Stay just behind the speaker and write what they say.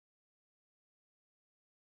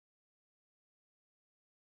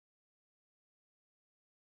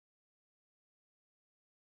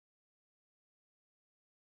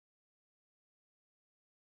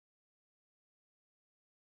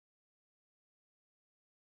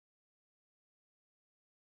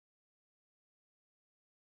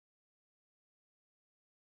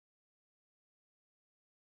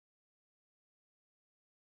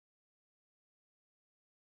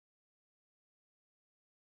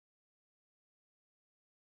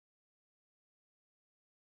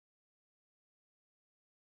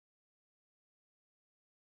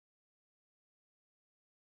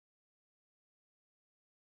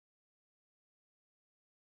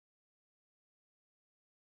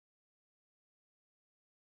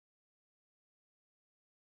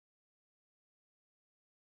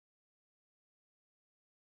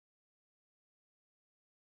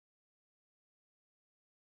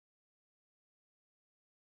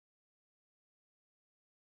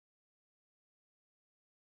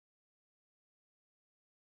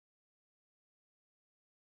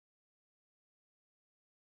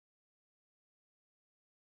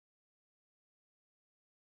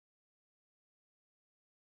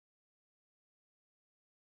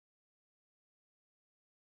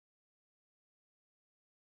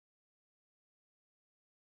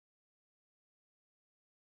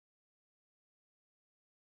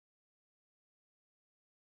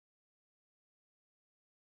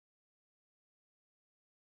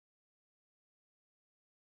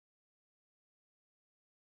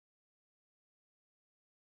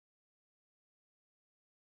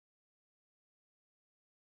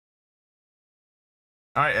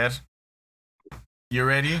All right, Ed. You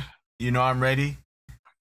ready? You know I'm ready.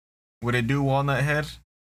 What it do, Walnut Head?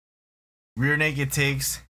 Rear Naked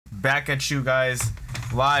Takes back at you guys,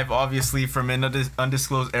 live obviously from an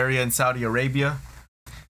undisclosed area in Saudi Arabia.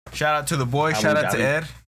 Shout out to the boy. Abu Shout out to Dhabi. Ed.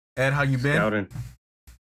 Ed, how you been?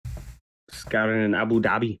 Scouting in Abu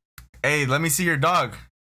Dhabi. Hey, let me see your dog.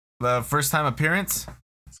 The first time appearance.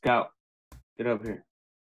 Scout, get up here.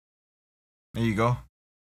 There you go.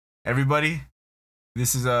 Everybody,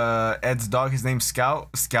 this is Ed's dog. His name's Scout.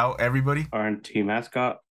 Scout, everybody. Our team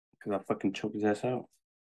mascot, because I fucking choke his ass out.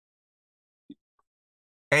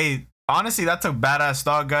 Hey, honestly, that's a badass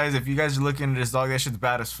dog, guys. If you guys are looking at this dog, that shit's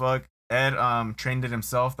bad as fuck. Ed trained it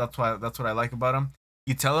himself. That's what I like about him.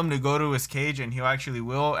 You tell him to go to his cage and he'll actually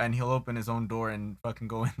will, and he'll open his own door and fucking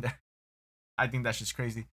go in there. I think that's just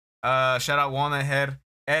crazy. Shout out Walnut Head.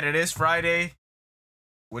 Ed, it is Friday.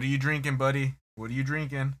 What are you drinking, buddy? What are you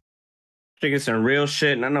drinking? Drinking some real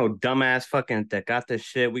shit, and I know dumbass fucking that got this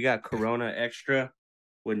shit. We got Corona Extra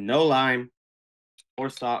with no lime or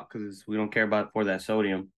salt because we don't care about for that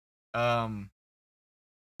sodium. So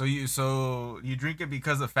you drink it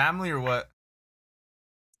because of family or what?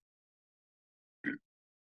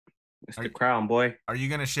 It's the crown, boy. Are you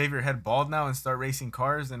gonna shave your head bald now and start racing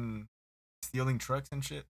cars and stealing trucks and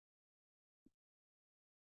shit?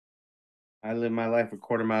 I live my life a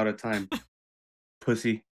quarter mile at a time.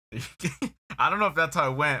 Pussy. I don't know if that's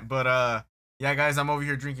how it went, but yeah, guys, I'm over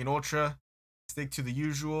here drinking Ultra. Stick to the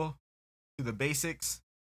usual, to the basics.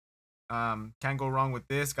 Can't go wrong with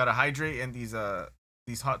this. Gotta hydrate in these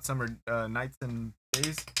hot summer nights and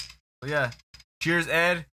days. So yeah, cheers,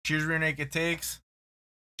 Ed. Cheers, Rear Naked Takes.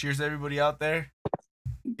 Cheers, everybody out there.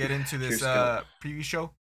 Get into this preview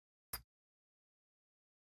show.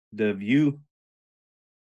 The View.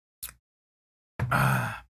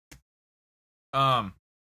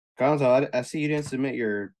 Gonzo, I see you didn't submit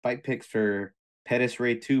your fight picks for Pettis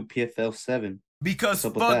Ray 2 PFL 7. Because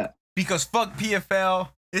fuck PFL.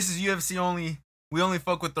 This is UFC only. We only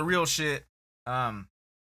fuck with the real shit. I'm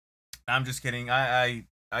just kidding. I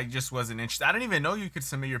just wasn't interested. I didn't even know you could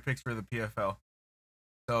submit your picks for the PFL.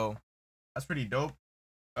 So that's pretty dope.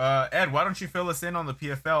 Ed, why don't you fill us in on the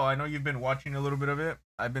PFL? I know you've been watching a little bit of it.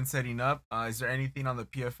 I've been setting up. Is there anything on the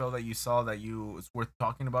PFL that you saw that it's worth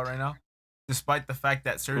talking about right now? Despite the fact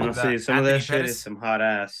that some of that shit is some hot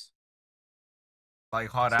ass. Like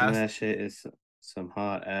hot ass? Some of that shit is some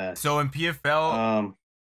hot ass. So in PFL,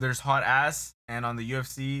 there's hot ass, and on the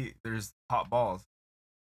UFC, there's hot balls.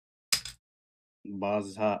 Balls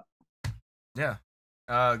is hot. Yeah.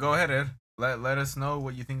 Go ahead, Ed. Let us know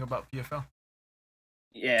what you think about PFL.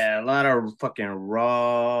 Yeah, a lot of fucking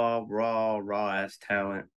raw ass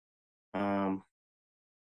talent.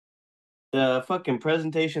 The fucking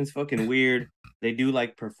presentation's fucking weird. They do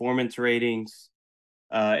like performance ratings.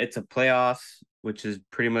 It's a playoffs, which is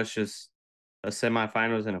pretty much just a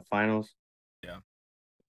semifinals and a finals. Yeah.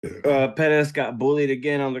 Pettis got bullied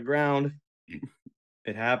again on the ground.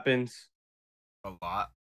 It happens. A lot.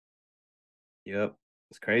 Yep.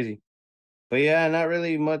 It's crazy. But yeah, not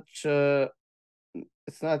really much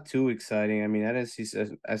it's not too exciting. I mean,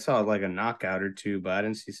 I saw like a knockout or two, but I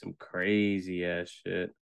didn't see some crazy ass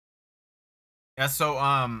shit. Yeah, so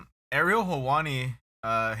Ariel Helwani,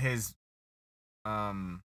 his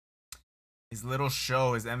little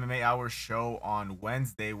show, his MMA Hour show on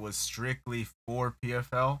Wednesday was strictly for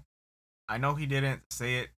PFL. I know he didn't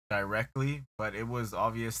say it directly, but it was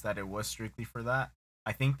obvious that it was strictly for that.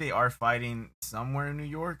 I think they are fighting somewhere in New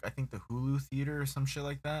York. I think the Hulu Theater or some shit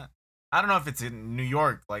like that. I don't know if it's in New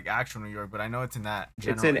York, like actual New York, but I know it's in that.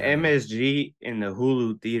 It's in area. MSG, in the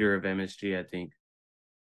Hulu Theater of MSG, I think.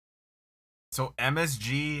 So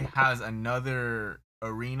MSG has another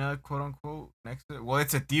arena, quote unquote, next to it. Well,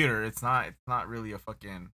 it's a theater. It's not really a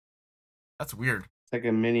fucking. That's weird. It's like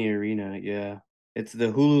a mini arena, yeah. It's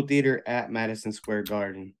the Hulu Theater at Madison Square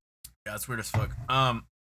Garden. Yeah, it's weird as fuck. I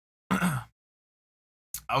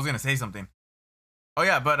was gonna say something. Oh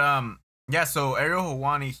yeah, but yeah. So Ariel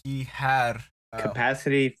Helwani, he had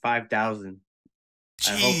capacity 5,000. I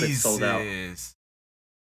hope it's sold out.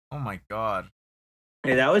 Oh my god.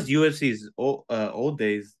 Hey, that was UFC's old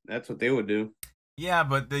days. That's what they would do. Yeah,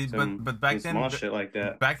 but but back then, small shit like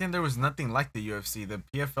that. Back then, there was nothing like the UFC. The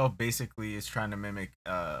PFL basically is trying to mimic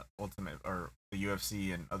Ultimate or the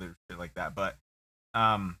UFC and other shit like that. But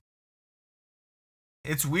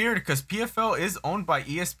it's weird because PFL is owned by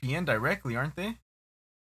ESPN directly, aren't they?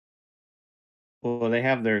 Well, they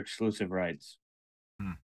have their exclusive rights.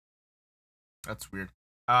 That's weird.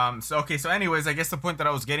 So anyways, I guess the point that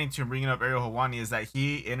I was getting to bringing up Ariel Helwani is that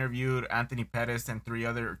he interviewed Anthony Pettis and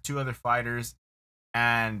two other fighters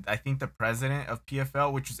and I think the president of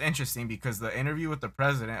PFL, which was interesting because the interview with the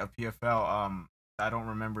president of PFL, I don't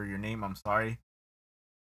remember your name, I'm sorry.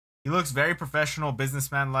 He looks very professional,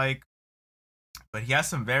 businessman like, but he has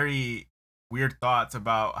some very weird thoughts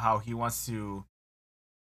about how he wants to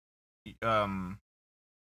um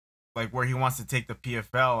like where he wants to take the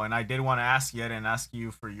PFL. And I did want to ask you and ask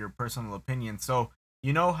you for your personal opinion. So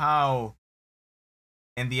you know how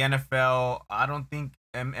in the NFL, I don't think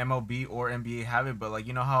MLB or NBA have it, but like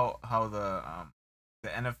you know how the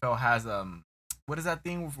NFL has what is that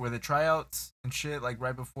thing where the tryouts and shit like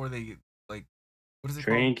right before they like what is it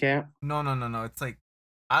called? Training camp, No. It's like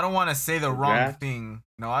I don't want to say the the wrong draft, thing.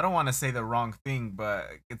 No, I don't want to say the wrong thing, but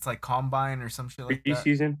it's like combine or some shit like that.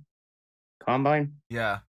 preseason, combine.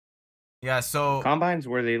 Yeah. Yeah, so Combines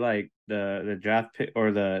where they like the draft pick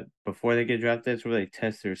or the before they get drafted, it's where they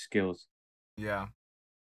test their skills. yeah.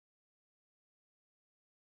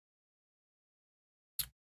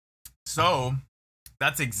 So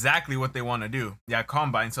that's exactly what they want to do. Yeah,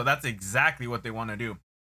 combine. So that's exactly what they want to do.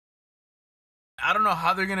 I don't know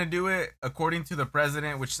how they're gonna do it according to the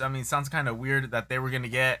president, which I mean sounds kind of weird that they were gonna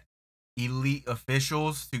get elite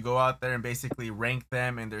officials to go out there and basically rank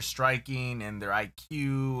them and their striking and their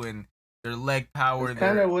IQ and their leg power. It's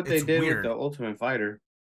kind of what they It's did with weird, the Ultimate Fighter.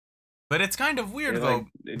 but it's kind of weird though.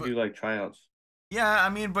 They But do like tryouts. yeah, I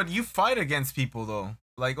mean, but you fight against people though.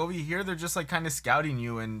 Like over here, they're just like kind of scouting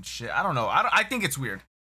you and shit. I don't know. I think it's weird.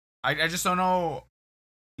 I just don't know.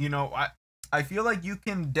 You know, I feel like you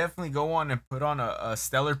can definitely go on and put on a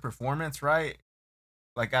stellar performance, right?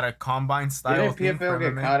 Like at a combine style Didn't thing PFL for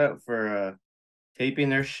get MMA. caught up for taping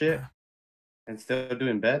their shit and still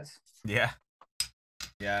doing bets? Yeah,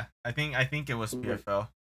 yeah. I think it was Like, PFL.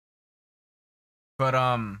 But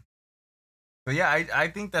but yeah, I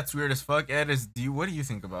think that's weird as fuck. Ed, what do you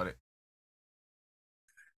think about it?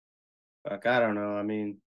 fuck, I don't know. I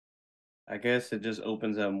mean, I guess it just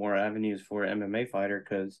opens up more avenues for an MMA fighter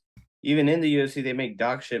because even in the UFC they make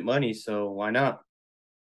dog shit money, so why not?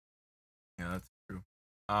 Yeah, that's true.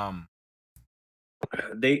 Um,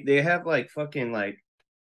 They have like fucking like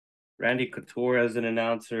Randy Couture as an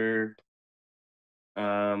announcer.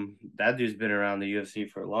 That dude's been around the UFC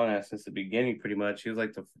for a long ass since the beginning, pretty much. He was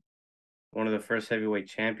like the one of the first heavyweight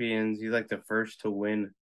champions. He's like the first to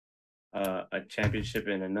win a championship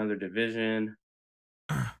in another division.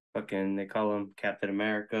 Fucking, they call him Captain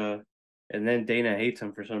America. And then Dana hates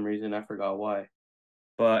him for some reason. I forgot why.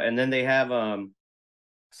 But and then they have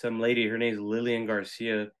some lady. Her name's Lillian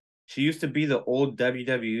Garcia. She used to be the old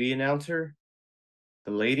WWE announcer.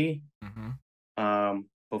 The lady. mhm.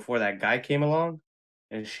 Before that guy came along,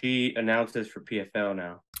 and she announces for PFL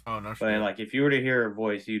now. Oh no But shit. like, if you were to hear her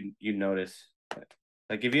voice, you'd notice.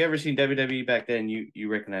 Like, if you ever seen WWE back then, you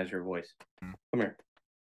recognize her voice. Mm. Come here.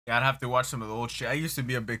 Yeah, I'd have to watch some of the old shit. I used to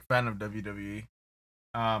be a big fan of WWE.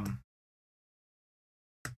 Um,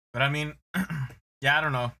 but I mean, yeah, I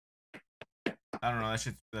don't know. I don't know.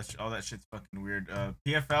 That's all that shit's fucking weird.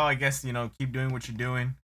 PFL, I guess keep doing what you're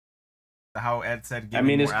doing. How Ed said, I giving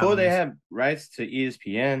mean, it's more cool they avenues. have rights to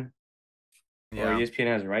ESPN, or Yeah, ESPN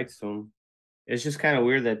has rights to them. It's just kind of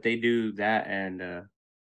weird that they do that and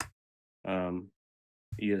um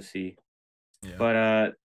UFC. yeah.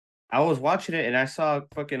 But I was watching it and I saw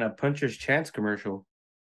fucking a Puncher's Chance commercial.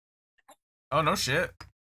 Oh no shit.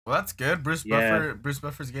 Well, that's good. Yeah, Bruce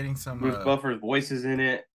Buffer's getting some. Bruce Buffer's voice is in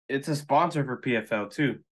it. It's a sponsor for PFL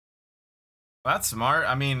too. That's smart.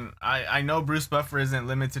 I mean, I know Bruce Buffer isn't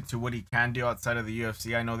limited to what he can do outside of the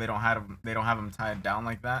UFC. I know they don't have him tied down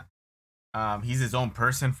like that. He's his own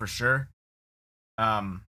person for sure.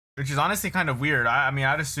 Which is honestly kind of weird. I mean,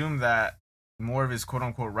 I'd assume that more of his quote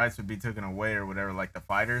unquote rights would be taken away or whatever, like the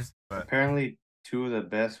fighters. But Apparently, two of the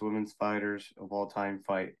best women's fighters of all time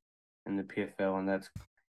fight in the PFL, and that's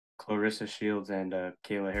Clarissa Shields and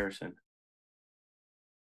Kayla Harrison.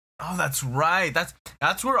 oh, that's right.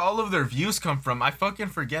 That's where all of their views come from. I fucking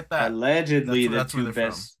forget that. Allegedly, the That's where two they're from.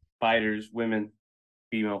 best fighters, women,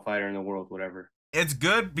 female fighter in the world, whatever. It's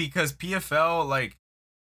good because PFL like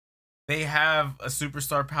they have a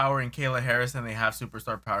superstar power in Kayla Harris and they have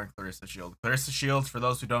superstar power in Clarissa Shields. Clarissa Shields, for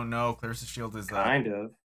those who don't know, Clarissa Shields Kind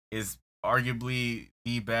of. is arguably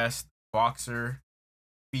the best boxer,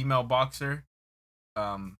 female boxer,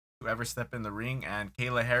 to ever step in the ring. And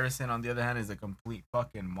Kayla Harrison, on the other hand, is a complete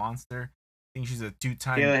fucking monster. I think she's a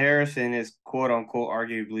two-time. Kayla Harrison is quote unquote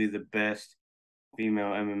arguably the best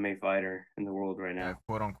female MMA fighter in the world right now.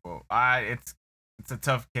 Quote unquote. It's a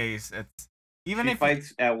tough case. It's even She if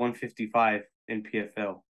fights at 155 in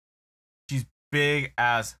PFL. she's big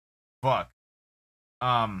as fuck.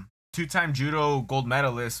 two-time judo gold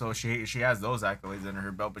medalist, so she has those accolades under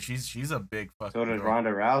her belt. But she's a big So fucking does girl.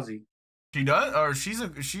 Ronda Rousey. She does, or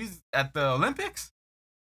she's at the Olympics.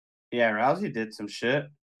 Yeah, Rousey did some shit.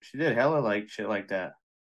 She did hella like shit like that.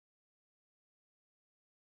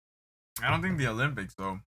 I don't think the Olympics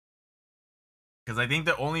though, because I think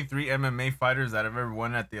the only three MMA fighters that have ever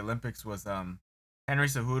won at the Olympics was Henry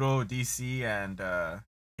Cejudo, DC, and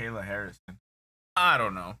Kayla Harrison. I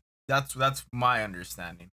don't know. That's my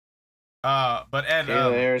understanding. But Ed,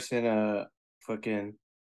 Kayla Harrison, fucking,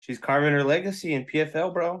 she's carving her legacy in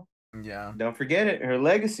PFL, bro. yeah, Don't forget it. Her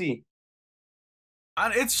legacy.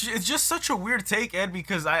 it's just such a weird take, Ed,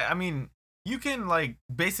 because I mean you can like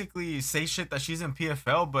basically say shit that she's in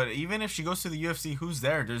PFL, but even if she goes to the UFC, who's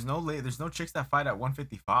there? There's no chicks that fight at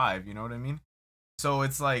 155. You know what I mean? So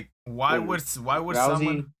it's like why would Rousey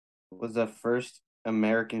someone was the first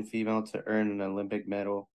American female to earn an Olympic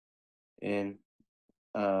medal in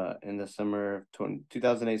the summer of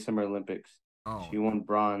 2008 Summer Olympics. oh She won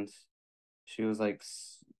bronze. She was like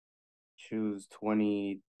she was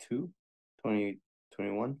 22, 20,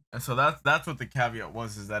 21. and so that's what the caveat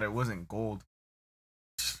was, is that it wasn't gold.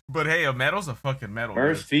 But hey, a medal's a fucking medal.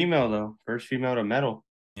 First Dude. female though. First female to medal.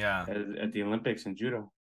 Yeah. At the Olympics in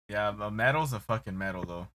judo. Yeah, a medal's a fucking medal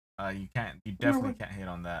though. You definitely can't hit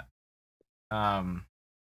on that. But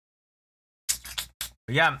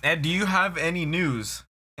yeah, Ed, do you have any news?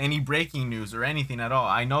 Any breaking news or anything at all?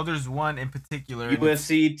 I know there's one in particular.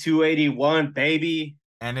 UFC 281, baby.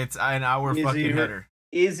 And it's an hour fucking header.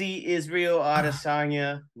 Izzy Israel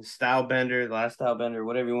Adesanya, the style bender, the last style bender,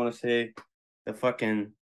 whatever you want to say.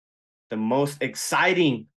 The most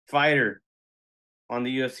exciting fighter on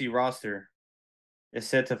the UFC roster is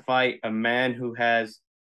set to fight a man who has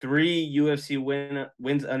 3 UFC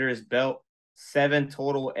wins under his belt, 7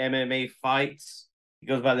 total MMA fights. He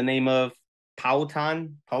goes by the name of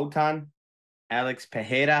Pautan, Alex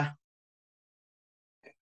Pereira.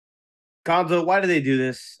 Gonzo, why did they do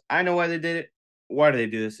this? I know why they did it. Why did they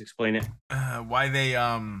do this? Explain it. Why they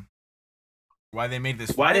made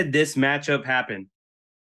this fight? Why did this matchup happen?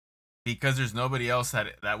 Because there's nobody else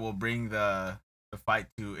that will bring the fight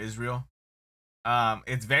to Israel.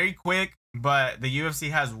 It's very quick, but the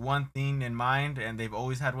UFC has one thing in mind, and they've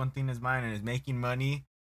always had one thing in mind, and is making money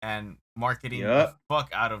and marketing the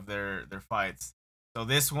fuck out of their fights. So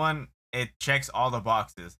this one, it checks all the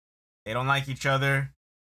boxes. They don't like each other.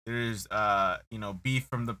 There's beef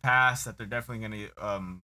from the past that they're definitely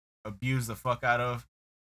gonna abuse the fuck out of.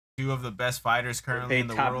 2 of the best fighters currently in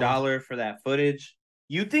the world. Top dollar for that footage.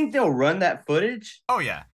 You think they'll run that footage? Oh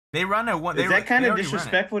yeah, they run it. Is that kind of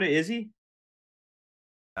disrespectful to Izzy?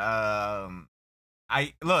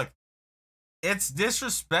 It's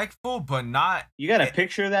disrespectful, but not. You got a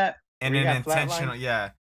picture of that? And an intentional, yeah.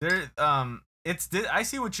 I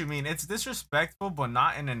see what you mean. It's disrespectful, but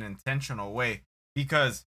not in an intentional way,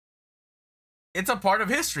 because it's a part of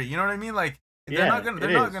history. You know what I mean? Like they're not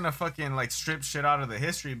gonna fucking like strip shit out of the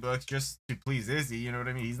history books just to please Izzy. You know what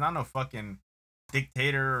I mean? He's not no fucking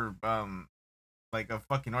dictator or like a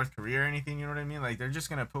fucking North Korea or anything. You know what I mean? Like they're just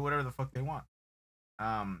gonna put whatever the fuck they want.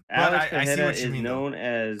 Alex Pereira is known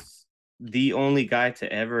as the only guy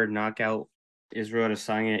to ever knock out Israel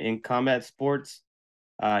Adesanya in combat sports.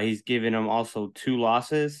 He's given him also 2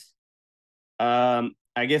 losses.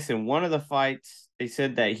 I guess in one of the fights, they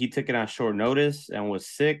said that he took it on short notice and was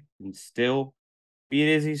sick and still beat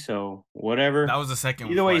Izzy. So whatever. That was the second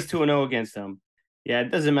one. Either way, he's 2-0 against him. Yeah,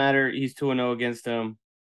 it doesn't matter. He's 2-0 against him.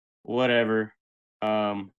 Whatever.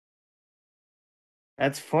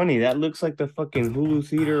 That's funny. That looks like the fucking Hulu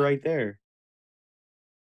theater right there.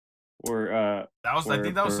 Or I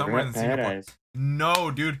think that was somewhere in Singapore.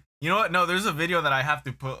 No, dude. You know what? No, there's a video that I have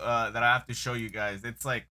to put that I have to show you guys. It's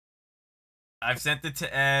like I've sent it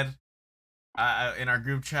to Ed in our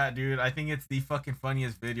group chat, dude. I think it's the fucking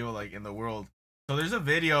funniest video like in the world. So there's a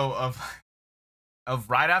video of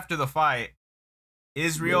right after the fight,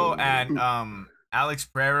 Israel and Alex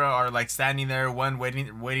Pereira are like standing there, one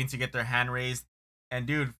waiting to get their hand raised. And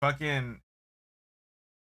dude, fucking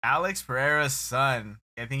Alex Pereira's son,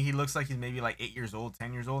 I think he looks like he's maybe like 8 years old,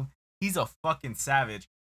 10 years old. He's a fucking savage.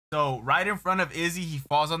 So right in front of Izzy, he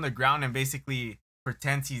falls on the ground and basically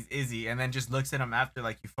pretends he's Izzy, and then just looks at him after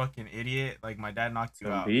like, you fucking idiot. Like, my dad knocked you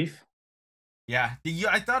out. Beef? Yeah.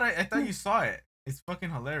 I thought you saw it. It's fucking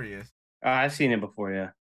hilarious. I've seen it before,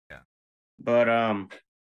 yeah. Yeah. But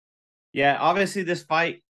yeah, obviously this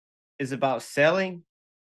fight is about selling.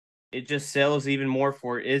 It just sells even more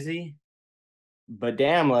for Izzy. But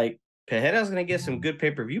damn, like Pereira's gonna get some good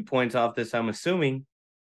pay-per-view points off this, I'm assuming.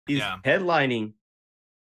 He's headlining.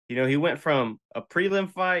 You know, he went from a prelim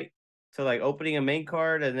fight to like opening a main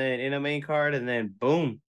card and then in a main card and then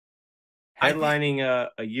boom, I think headlining a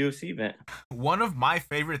UFC event. one of my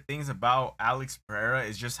favorite things about Alex Pereira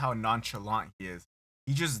is just how nonchalant he is.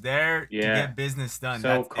 He's just there to Yeah, get business done. so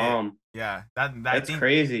That's it. calm. Yeah, that That's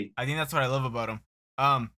crazy. I think that's what I love about him.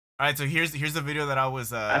 All right, so here's the video that I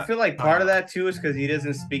was I feel like talking part of about. that too is because he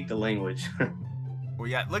doesn't speak the language. Well,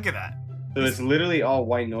 yeah, look at that. So it's literally all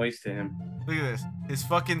white noise to him. Look at this. His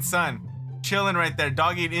fucking son chilling right there,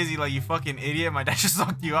 dogging Izzy like you fucking idiot. My dad just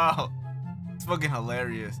knocked you out. It's fucking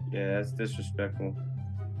hilarious. Yeah, that's disrespectful.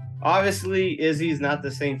 Obviously, Izzy's not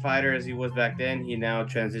the same fighter as he was back then. He now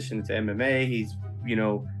transitioned to MMA. He's,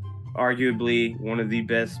 arguably one of the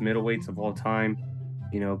best middleweights of all time.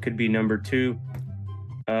 Could be number 2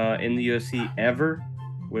 in the UFC ever,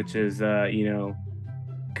 which is,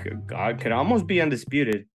 could almost be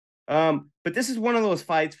undisputed. But this is one of those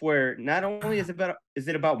fights where not only is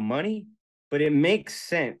it about money, but it makes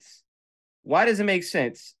sense. Why does it make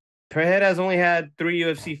sense? Pereira has only had 3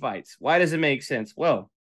 UFC fights. Why does it make sense?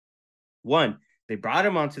 Well, one, they brought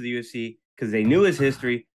him onto the UFC because they knew his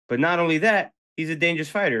history, but not only that, he's a dangerous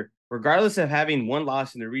fighter. Regardless of having one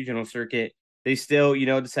loss in the regional circuit, they still,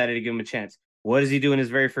 decided to give him a chance. What does he do in his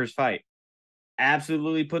very first fight?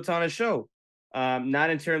 Absolutely puts on a show. Not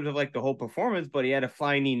in terms of like the whole performance, but he had a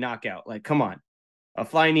flying knee knockout. Like, come on, a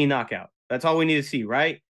flying knee knockout. That's all we need to see,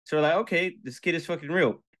 right? So we're like, okay, this kid is fucking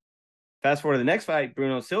real. Fast forward to the next fight,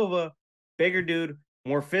 Bruno Silva, bigger dude,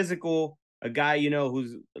 more physical, a guy,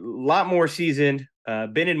 who's a lot more seasoned,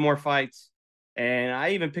 been in more fights. And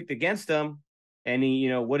I even picked against him. And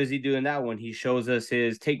he, what does he do in that one? He shows us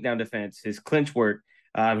his takedown defense, his clinch work.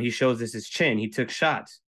 He shows us his chin. He took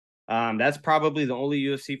shots. That's probably the only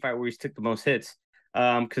UFC fight where he's took the most hits.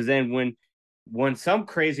 Because then when some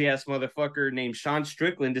crazy ass motherfucker named Sean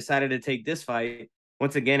Strickland decided to take this fight,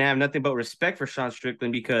 once again, I have nothing but respect for Sean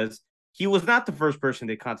Strickland because he was not the first person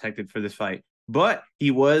they contacted for this fight, but he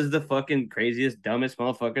was the fucking craziest, dumbest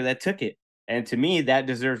motherfucker that took it. And to me, that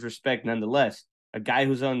deserves respect nonetheless. A guy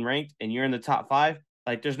who's unranked and you're in the top 5,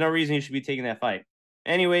 like there's no reason you should be taking that fight.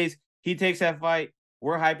 Anyways, he takes that fight.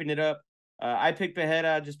 We're hyping it up. I picked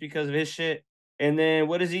Pereira just because of his shit. And then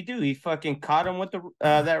what does he do? He fucking caught him with the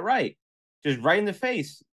that right, just right in the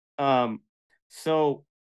face. So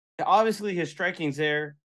obviously his striking's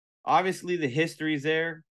there. Obviously the history's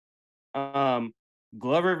there.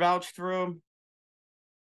 Glover vouched for him.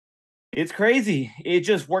 It's crazy. It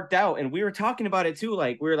just worked out. And we were talking about it too.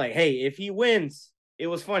 Like, we were like, hey, if he wins, it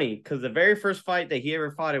was funny because the very first fight that he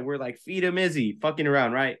ever fought, we're like, feed him Izzy, fucking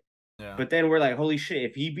around, right? Yeah. But then we're like, holy shit,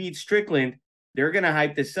 if he beats Strickland, they're going to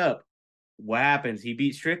hype this up. What happens? He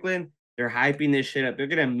beats Strickland. They're hyping this shit up. They're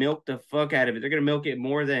going to milk the fuck out of it. They're going to milk it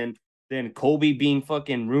more than Colby being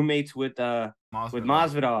fucking roommates with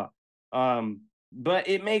Masvidal. But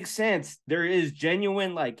it makes sense. There is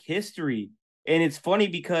genuine like history. And it's funny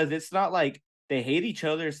because it's not like they hate each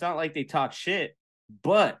other. It's not like they talk shit,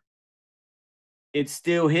 but it's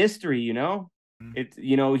still history, Mhm. It's,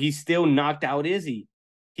 he still knocked out Izzy.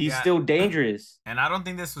 He's Yeah. still dangerous. And I don't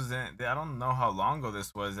think this was I don't know how long ago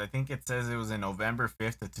this was. I think it says it was in November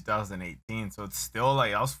 5th of 2018. So it's still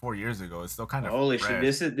like, that was 4 years ago. It's still kind of Holy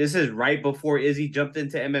fresh. shit. This is right before Izzy jumped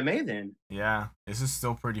into MMA then. Yeah, this is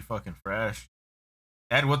still pretty fucking fresh.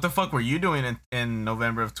 Ed, what the fuck were you doing in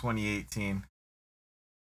November of 2018?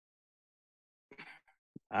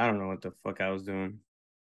 I don't know what the fuck I was doing.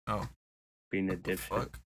 Oh, Being a dipshit.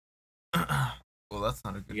 fuck. Well, that's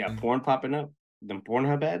not a good You got thing. porn popping up? Them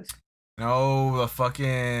Pornhub ads? No, the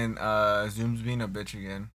fucking Zoom's being a bitch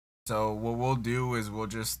again. So what we'll do is we'll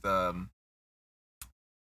just do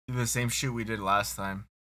the same shit we did last time.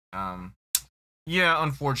 Yeah,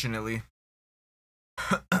 unfortunately.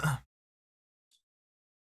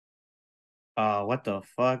 What the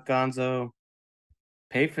fuck, Gonzo?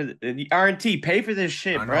 Pay for the R&T, pay for this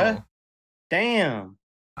shit, I bruh. know. Damn.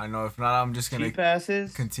 I know. If not, I'm just gonna Cheap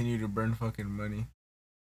asses. continue to burn fucking money.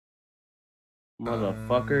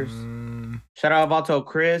 Motherfuckers. Shout out Vato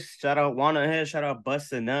Chris. Shout out Wanna Head. Shout out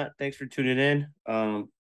Bust a Nut. Thanks for tuning in.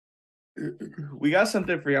 We got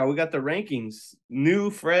something for y'all. We got the rankings. New,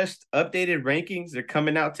 fresh, updated rankings. They're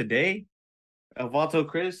coming out today. Vato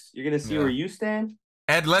Chris, you're gonna see where you stand.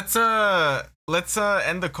 Ed, let's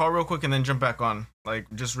end the call real quick and then jump back on. Like,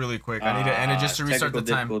 just really quick. I need to end it just to restart the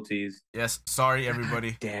time. Difficulties. Yes, sorry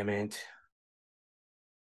everybody. Damn it.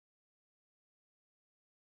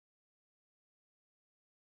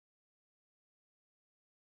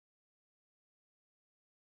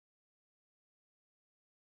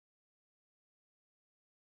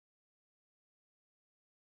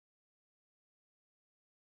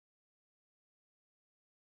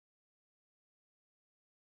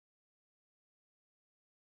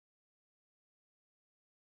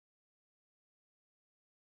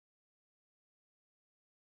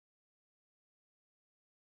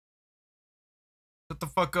 the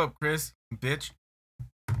fuck up, Chris, bitch.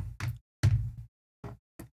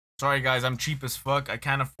 Sorry, guys. I'm cheap as fuck. I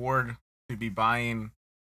can't afford to be buying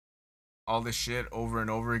all this shit over and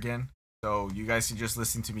over again. So you guys can just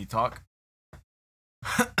listen to me talk.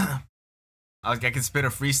 I can spit a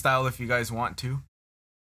freestyle if you guys want to.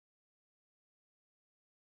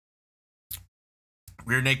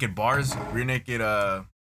 Rear naked bars, rear naked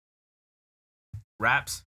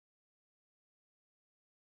raps.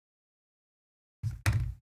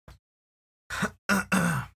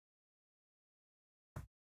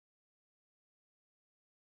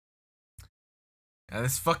 Yeah,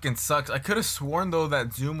 this fucking sucks. I could have sworn though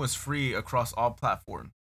that Zoom was free across all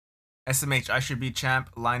platforms. SMH, I should be champ.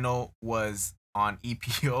 Lionel was on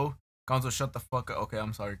EPO. Gonzo, shut the fuck up. Okay,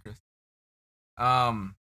 I'm sorry, Chris.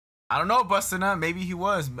 I don't know, Bustina. Maybe he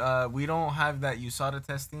was. We don't have that USADA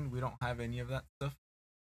testing. We don't have any of that stuff.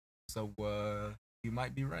 So you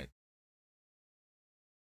might be right.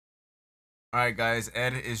 All right, guys.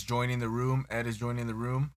 Ed is joining the room. Ed is joining the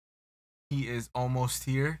room. He is almost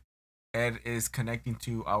here. Ed is connecting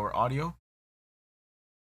to our audio.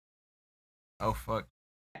 Oh fuck.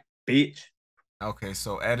 Bitch. Okay,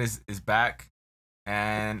 so Ed is back,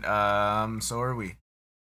 and so are we.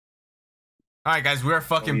 All right, guys, we are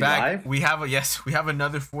fucking back. Live? We have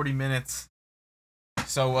another 40 minutes.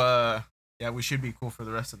 So yeah, we should be cool for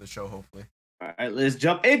the rest of the show, hopefully. All right, let's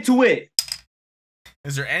jump into it.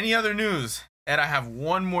 Is there any other news? Ed, I have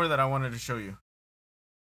one more that I wanted to show you.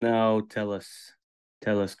 No, tell us,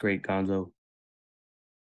 great Gonzo.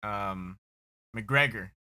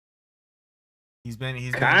 McGregor. He's been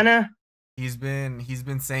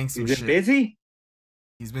saying some shit. Busy?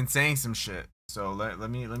 He's been saying some shit. So let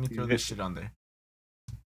me throw this shit on there.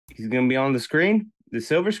 He's gonna be on the screen, the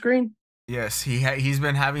silver screen. Yes, he's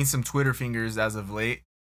been having some Twitter fingers as of late.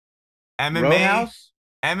 MMA,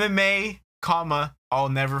 comma, I'll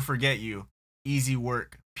never forget you. Easy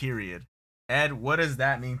work, period. Ed, what does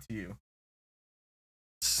that mean to you?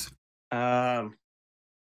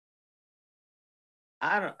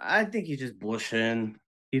 I think he's just bullshitting.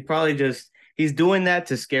 He's doing that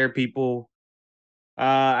to scare people.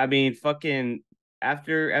 I mean, fucking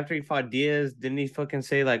after he fought Diaz, didn't he fucking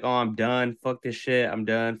say like, "Oh, I'm done. Fuck this shit. I'm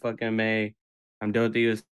done. Fucking May. I'm done with the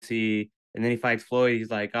UFC." And then he fights Floyd. He's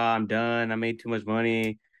like, "Oh, I'm done. I made too much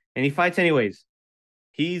money," and he fights anyways.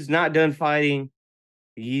 He's not done fighting.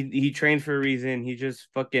 He trained for a reason. He just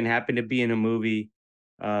fucking happened to be in a movie,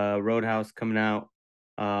 Roadhouse coming out.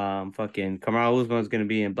 Fucking Kamaru Usman's gonna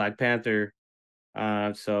be in Black Panther.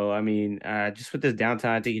 So I mean, just with this downtime,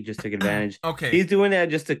 I think he just took advantage. Okay, he's doing that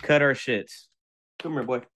just to cut our shits. Come here,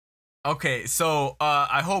 boy. Okay, so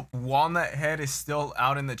I hope Walnut Head is still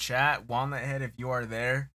out in the chat. Walnut Head, if you are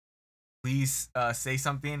there, please say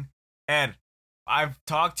something. Ed, I've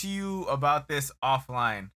talked to you about this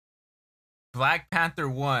offline. Black Panther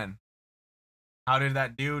 1. How did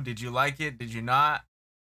that do? Did you like it? Did you not?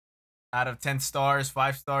 Out of 10 stars,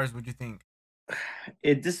 5 stars, what'd you think?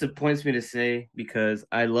 It disappoints me to say because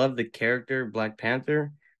I love the character Black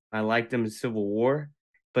Panther. I liked him in Civil War,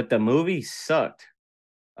 but the movie sucked.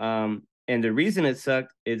 And the reason it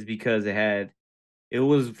sucked is because it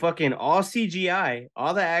was fucking all CGI.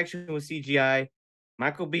 All the action was CGI.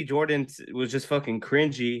 Michael B. Jordan was just fucking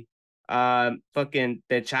cringy. Fucking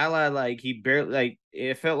T'Challa, like he barely like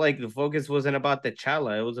it felt like the focus wasn't about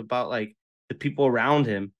T'Challa. It was about like the people around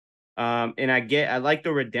him. And I like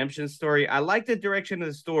the redemption story. I like the direction of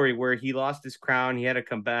the story where he lost his crown, he had to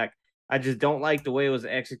come back. I just don't like the way it was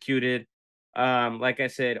executed. Like I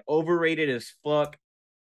said, overrated as fuck.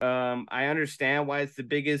 I understand why it's the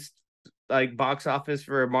biggest like box office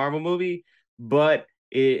for a Marvel movie, but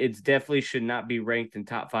it's definitely should not be ranked in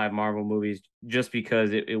top 5 Marvel movies just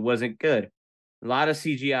because it wasn't good. A lot of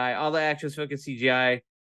CGI, all the actions fucking CGI.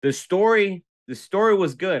 The story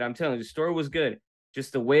was good. I'm telling you, the story was good.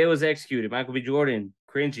 Just the way it was executed. Michael B. Jordan,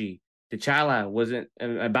 cringy. T'Challa wasn't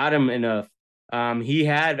about him enough.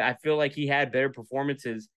 I feel like he had better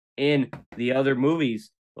performances in the other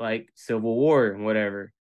movies, like Civil War and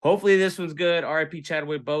whatever. Hopefully this one's good. R.I.P.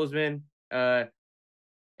 Chadwick Boseman,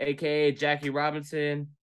 aka Jackie Robinson.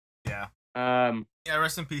 Yeah. Yeah,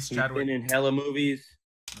 rest in peace, Chadwick. He's been in hella movies.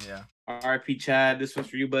 Yeah. R.I.P. Chad. This one's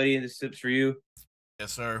for you, buddy, and this tip's for you.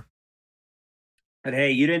 Yes, sir. But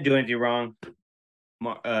hey, you didn't do anything wrong.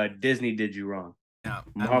 Disney did you wrong. Yeah.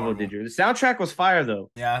 Marvel did you. The soundtrack was fire though.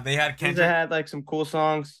 Yeah, they had Kendrick. They had like some cool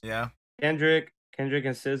songs. Yeah. Kendrick and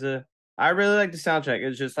SZA. I really like the soundtrack.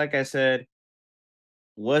 It's just like I said,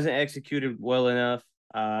 wasn't executed well enough.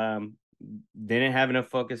 Didn't have enough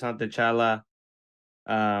focus on T'Challa.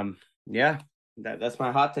 Yeah, that's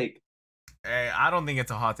my hot take. Hey, I don't think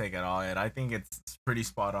it's a hot take at all, Ed. I think it's pretty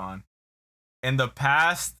spot on. In the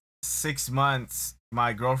past 6 months,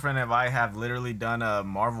 my girlfriend and I have literally done a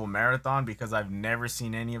Marvel marathon because I've never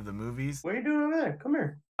seen any of the movies. What are you doing over there? Come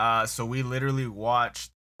here. So we literally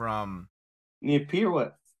watched from You need to pee or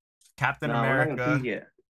what? Captain No, we're not gonna America pee yet.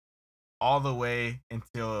 all the way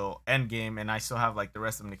until Endgame, and I still have like the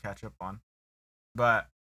rest of them to catch up on. But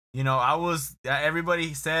I was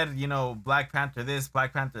everybody said Black Panther this,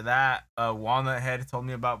 Black Panther that. Walnut Head told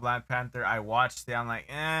me about Black Panther. I watched it. I'm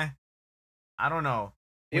like, I don't know.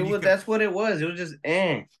 That's what it was. It was just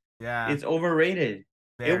Yeah, It's overrated.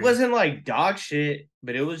 very. It wasn't like dog shit,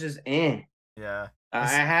 but it was just Yeah. I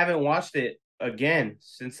haven't watched it again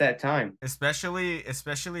since that time. Especially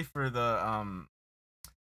for the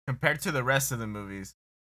compared to the rest of the movies.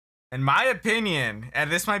 In my opinion, and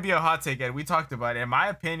this might be a hot take, and we talked about it. In my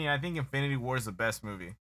opinion, I think Infinity War is the best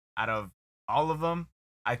movie out of all of them.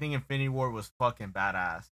 I think Infinity War was fucking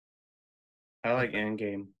badass. I like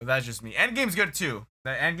Endgame. But that's just me. Endgame's good too.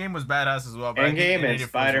 The Endgame was badass as well. But Endgame and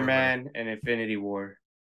Spider-Man and Infinity War.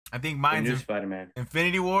 I think mine's the new Spider-Man.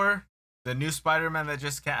 Infinity War, the new Spider-Man that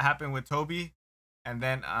just happened with Toby, and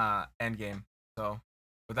then Endgame. So,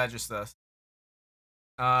 but that's just us.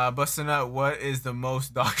 Bustin' Up, what is the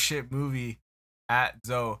most dog shit movie at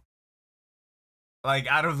Zoe? Like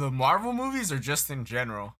out of the Marvel movies or just in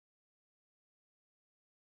general?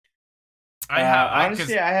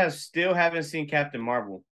 Honestly, I still haven't seen Captain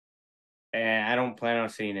Marvel, and I don't plan on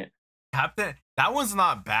seeing it. That one's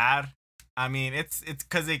not bad. I mean, it's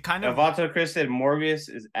because it kind of. Avato Chris said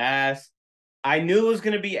Morbius is ass. I knew it was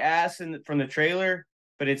gonna be ass from the trailer,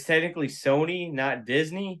 but it's technically Sony, not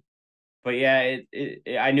Disney. But yeah,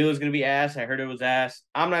 I knew it was gonna be ass. I heard it was ass.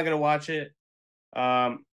 I'm not gonna watch it.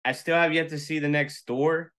 I still have yet to see the next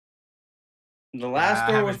Thor. The last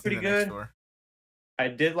Thor was pretty good. I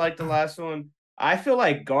did like the last one. I feel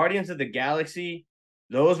like Guardians of the Galaxy,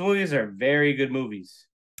 those movies are very good movies.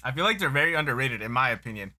 I feel like they're very underrated, in my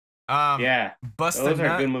opinion. Yeah, those are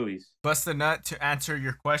good movies. Bust a nut to answer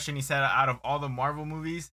your question. He said, out of all the Marvel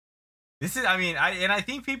movies, I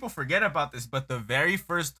think people forget about this, but the very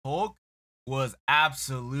first Hulk was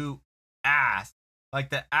absolute ass. Like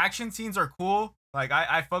the action scenes are cool. Like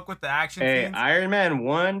I fuck with the action scenes. Iron Man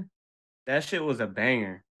 1, that shit was a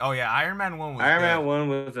banger. Oh yeah, Iron Man 1 was Man 1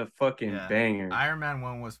 was a fucking banger. Iron Man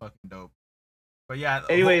 1 was fucking dope. But yeah,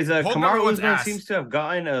 anyways, Kamar Usman seems to have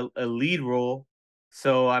gotten a lead role.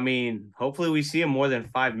 So I mean, hopefully we see him more than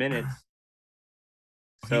 5 minutes.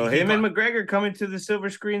 So him and McGregor coming to the silver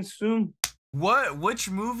screen soon. Which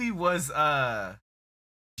movie was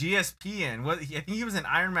GSP in? I think he was in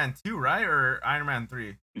Iron Man 2, right? Or Iron Man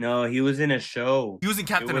 3? No, he was in a show. He was in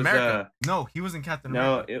Captain America. No, he was in Captain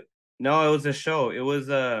America. No, it was a show. It was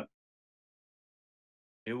the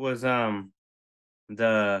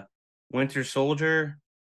Winter Soldier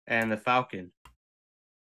and the Falcon.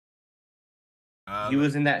 He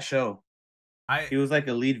was in that show. He was like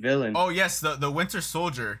a lead villain. Oh yes, the Winter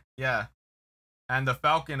Soldier. Yeah. And the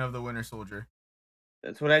Falcon of the Winter Soldier.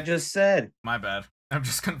 That's what I just said. My bad. I'm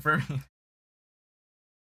just confirming.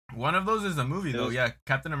 One of those is a movie though. Yeah,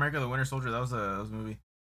 Captain America the Winter Soldier, that was a movie.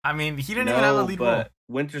 I mean, he didn't even have a lead role.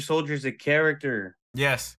 Winter Soldier's a character.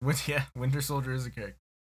 Yes. Winter Soldier is a character.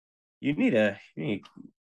 You need to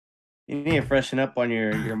freshen up on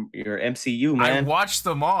your MCU, man. I watched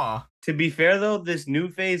them all. To be fair though, this new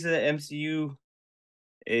phase of the MCU,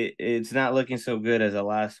 it's not looking so good as the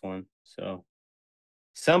last one. So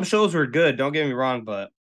some shows were good, don't get me wrong, but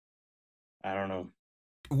I don't know.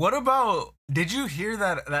 What about, did you hear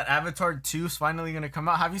that Avatar 2 is finally going to come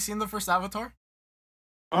out? Have you seen the first Avatar?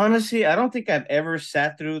 Honestly, I don't think I've ever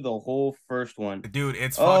sat through the whole first one. Dude,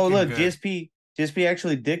 it's fucking good. GSP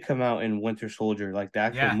actually did come out in Winter Soldier, like the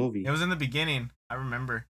actual movie. It was in the beginning. I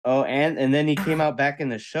remember. Oh, and then he came out back in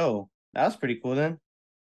the show. That was pretty cool then.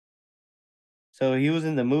 So he was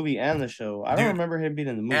in the movie and the show. I don't remember him being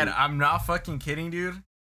in the movie. And I'm not fucking kidding, dude.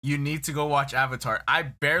 You need to go watch Avatar. I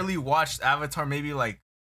barely watched Avatar maybe like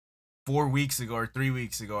 4 weeks ago or 3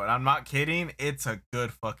 weeks ago. And I'm not kidding. It's a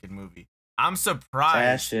good fucking movie. I'm surprised.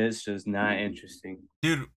 That shit's just not interesting.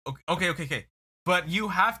 Dude, okay. But you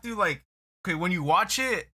have to when you watch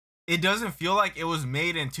it, it doesn't feel like it was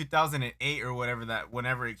made in 2008 or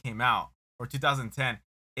whenever it came out, or 2010.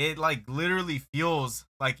 It literally feels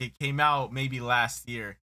like it came out maybe last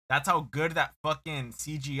year. That's how good that fucking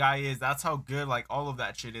CGI is. That's how good all of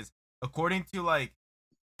that shit is. According to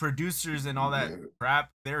producers and all that crap,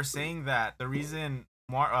 they're saying that the reason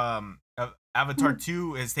Avatar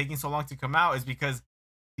 2 is taking so long to come out is because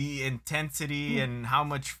the intensity and how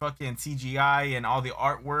much fucking CGI and all the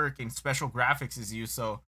artwork and special graphics is used.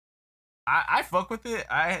 So I fuck with it.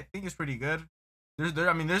 I think it's pretty good.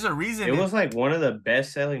 I mean, there's a reason It was like one of the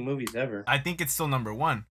best selling movies ever. I think it's still number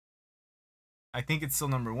one. I think it's still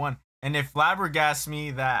number one. And it flabbergasts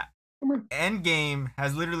me that Endgame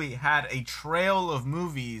has literally had a trail of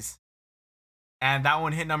movies, and that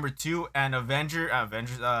one hit number two, and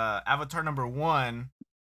Avatar number one,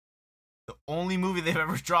 the only movie they've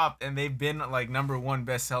ever dropped, and they've been like number one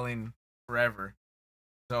best selling forever.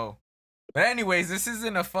 So, but anyways, this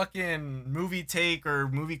isn't a fucking movie take or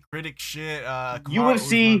movie critic shit.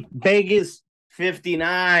 UFC Vegas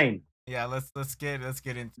 59. Yeah, let's get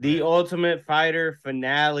into the it. Ultimate Fighter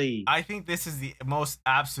finale. I think this is the most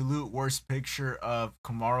absolute worst picture of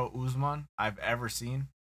Kamaru Usman I've ever seen.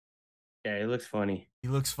 Yeah, it looks funny. He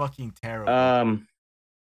looks fucking terrible. All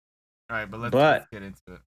right, but let's get into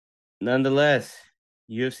it. Nonetheless,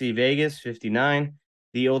 UFC Vegas 59,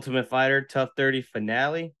 the Ultimate Fighter Tough 30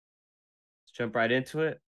 finale. Let's jump right into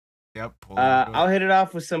it. Yep. I'll hit it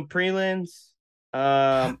off with some prelims.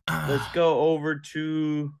 Let's go over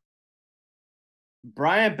to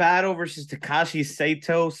Brian Battle versus Takashi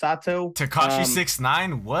Sato. Takashi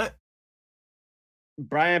 6'9", what?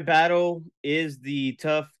 Brian Battle is the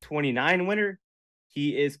Tough 29 winner.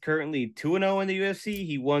 He is currently 2-0 in the UFC.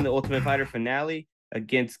 He won the Ultimate Fighter finale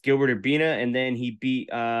against Gilbert Urbina, and then he beat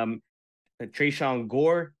Tresean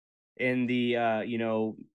Gore in the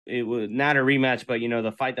it was not a rematch, but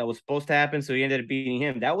the fight that was supposed to happen. So he ended up beating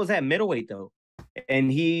him. That was at middleweight though,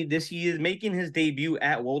 and he is making his debut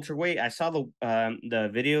at welterweight. I saw the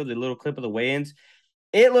video, the little clip of the weigh-ins.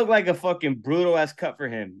 It looked like a fucking brutal ass cut for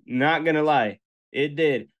him. Not gonna lie, it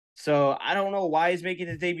did. So I don't know why he's making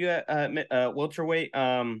his debut at welterweight.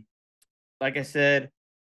 Like I said,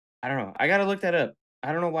 I don't know. I gotta look that up.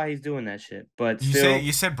 I don't know why he's doing that shit. But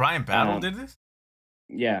you said Brian Battle did this?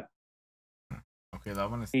 Yeah. Okay,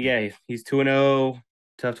 that one is. Yeah, he's 2-0,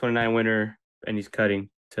 Tough 29 winner, and he's cutting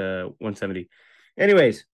to 170.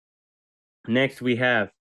 Anyways, next we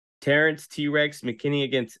have Terrence T-Rex McKinney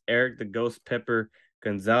against Eric the Ghost Pepper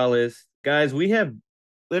Gonzalez. Guys, we've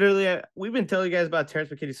been telling you guys about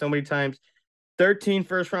Terrence McKinney so many times. 13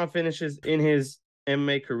 first round finishes in his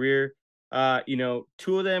MMA career.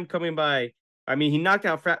 Two of them coming by. I mean, he knocked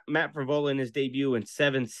out Matt Favola in his debut in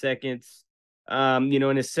 7 seconds.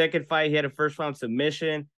 In his second fight, he had a first round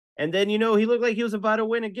submission. And then, he looked like he was about to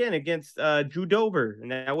win again against Drew Dober.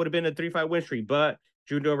 And that would have been a 3-5 win streak. But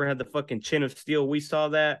Drew Dober had the fucking chin of steel. We saw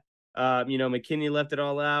that. McKinney left it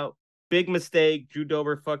all out. Big mistake. Drew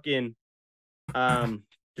Dober fucking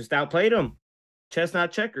just outplayed him.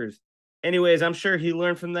 Chestnut checkers. Anyways, I'm sure he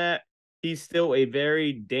learned from that. He's still a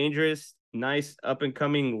very dangerous, nice,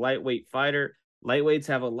 up-and-coming lightweight fighter. Lightweights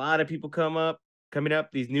have a lot of people coming up.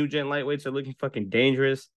 These new gen lightweights are looking fucking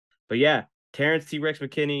dangerous. But yeah, Terrence T-Rex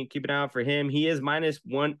McKinney, keep an eye out for him. He is minus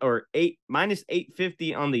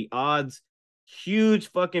 850 on the odds. Huge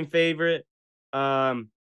fucking favorite. I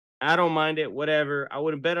don't mind it, whatever. I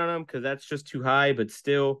wouldn't bet on him because that's just too high, but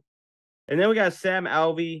still. And then we got Sam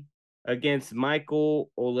Alvey against Michael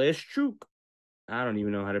Oleschuk. I don't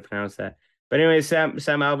even know how to pronounce that. But anyway, Sam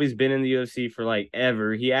Alvey's been in the UFC for like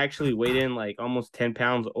ever. He actually weighed in like almost 10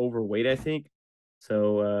 pounds overweight, I think.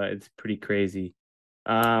 So it's pretty crazy.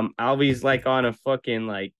 Alvey's like on a fucking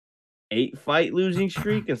like 8-fight losing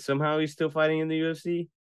streak, and somehow he's still fighting in the UFC.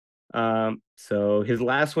 So his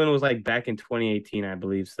last win was like back in 2018, I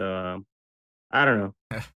believe. So I don't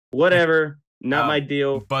know. Whatever. Not my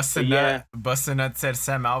deal. Bustin' Nut said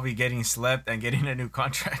Sam Alvey getting slept and getting a new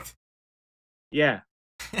contract. Yeah.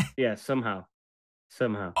 Yeah, somehow.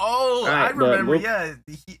 Oh, right, I remember. Yeah,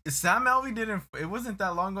 Sam Alvey didn't. It wasn't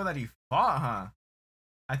that long ago that he fought, huh?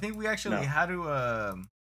 I think we actually had to.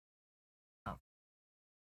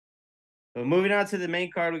 But moving on to the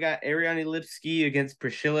main card, we got Ariane Lipski against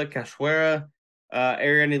Priscilla Cachoeira.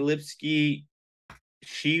 Ariane Lipski,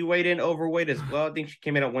 she weighed in overweight as well. I think she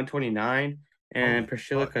came in at 129. And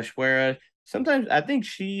Priscilla Cachoeira, sometimes I think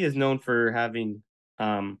she is known for having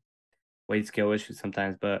weight scale issues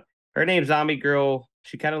sometimes, but her name's Zombie Girl.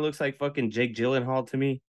 She kind of looks like fucking Jake Gyllenhaal to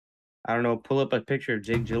me. I don't know. Pull up a picture of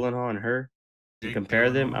Jake Gyllenhaal and her and compare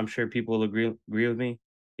them. I'm sure people will agree with me.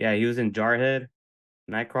 Yeah, he was in Jarhead,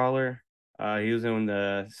 Nightcrawler. He was in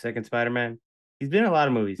the second Spider-Man. He's been in a lot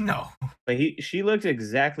of movies. No, but she looks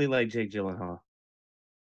exactly like Jake Gyllenhaal.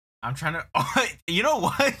 I'm trying to. Oh, you know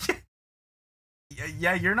what?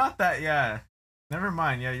 Yeah, you're not that. Yeah, never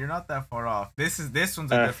mind. Yeah, you're not that far off. This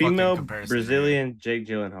one's a good female comparison. Brazilian right? Jake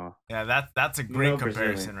Gyllenhaal. Yeah, that's a great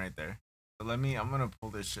comparison right there. So I'm gonna pull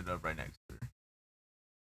this shit up right next to her.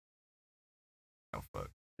 Oh fuck.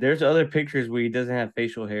 There's other pictures where he doesn't have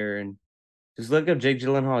facial hair, and just look up Jake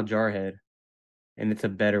Gyllenhaal Jarhead, and it's a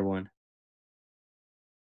better one.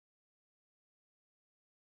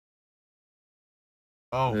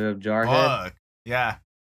 Oh, Jarhead. fuck. Yeah.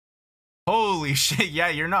 Holy shit. Yeah,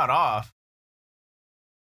 you're not off.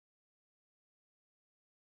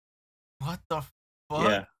 What the fuck?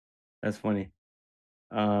 Yeah, that's funny.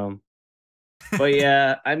 Um, but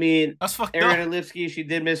yeah, I mean, That's fucked up. Ariana Lipsky, she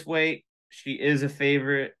did miss weight. She is a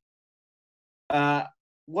favorite. Uh,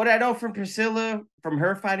 what I know from Priscilla, from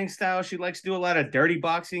her fighting style, she likes to do a lot of dirty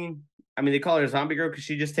boxing. I mean, they call her Zombie Girl because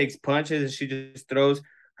she just takes punches and she just throws.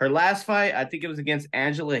 Her last fight, I think it was against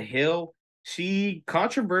Angela Hill. She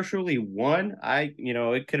controversially won.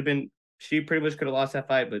 It could have been, she pretty much could have lost that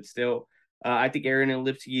fight, but still, I think Ariana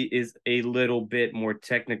Lipsky is a little bit more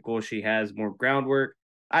technical. She has more groundwork.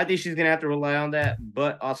 I think she's gonna have to rely on that,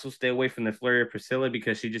 but also stay away from the flurry of Priscilla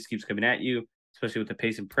because she just keeps coming at you, especially with the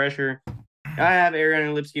pace and pressure. I have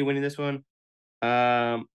Ariana Lipsky winning this one.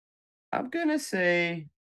 Um, I'm gonna say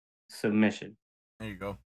submission. There you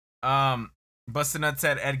go. Bustin' Nut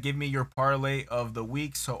said, Ed, give me your parlay of the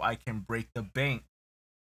week so I can break the bank.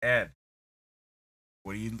 Ed,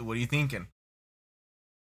 what are you thinking?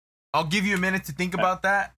 I'll give you a minute to think about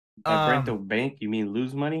that. By break the bank, you mean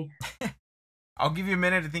lose money? I'll give you a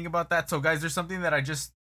minute to think about that. So, guys, there's something that I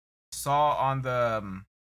just saw on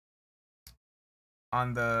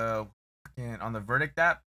the Verdict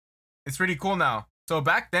app. It's pretty cool now. So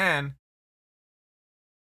back then,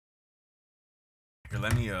 here,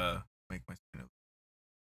 let me make my screen.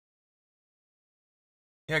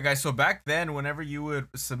 Yeah, guys. So back then, whenever you would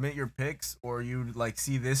submit your picks or you'd like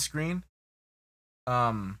see this screen,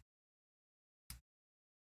 all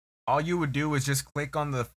you would do was just click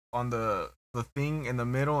on the thing in the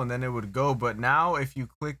middle and then it would go. But now if you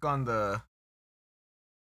click on the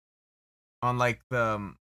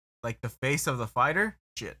face of the fighter,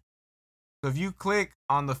 shit. So if you click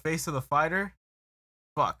on the face of the fighter,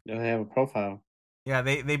 fuck. They have a profile. Yeah,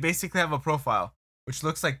 they basically have a profile, which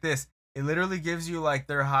looks like this. It literally gives you like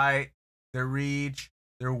their height, their reach,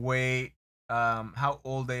 their weight, how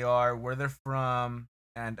old they are, where they're from,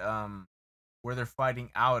 and where they're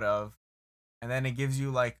fighting out of. And then it gives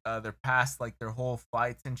you like their past, like their whole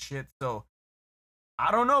fights and shit. So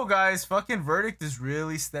I don't know, guys. Fucking Verdict is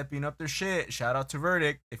really stepping up their shit. Shout out to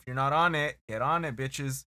Verdict. If you're not on it, get on it,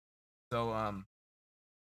 bitches. So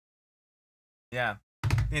yeah, I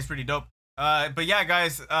think it's pretty dope. But yeah,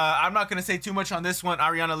 guys, I'm not gonna say too much on this one.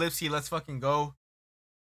 Ariana Lipsky, let's fucking go.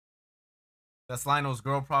 That's Lionel's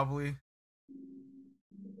girl, probably.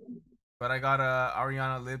 But I got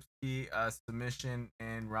Ariana Lipsky submission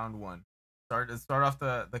in round 1. Start off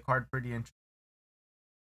the card pretty interesting.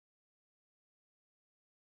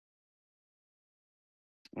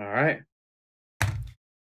 All right. All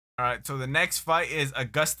right. So the next fight is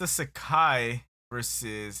Augusta Sakai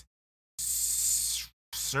versus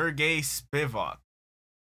Sergey Spivak.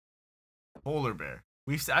 Polar Bear.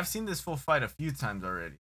 I've seen this full fight a few times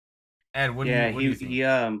already. Ed, what do you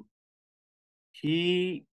think?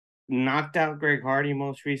 He knocked out Greg Hardy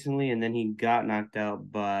most recently, and then he got knocked out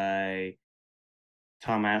by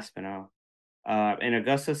Tom Aspinall. And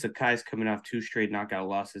Augusta Sakai's coming off 2 straight knockout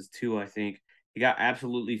losses too. I think he got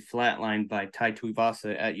absolutely flatlined by Tai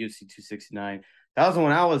Tuivasa at UFC 269. That was the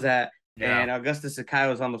one I was at, and Augusta Sakai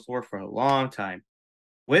was on the floor for a long time.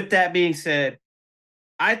 With that being said,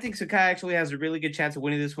 I think Sakai actually has a really good chance of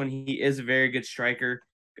winning this one. He is a very good striker.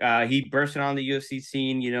 He bursted on the UFC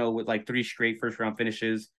scene, with like 3 straight first round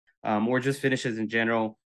finishes, or just finishes in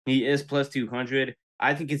general. He is plus 200.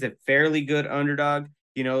 I think he's a fairly good underdog.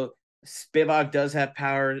 Spivak does have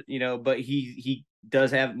power, but he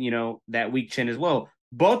does have, that weak chin as well.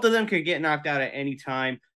 Both of them could get knocked out at any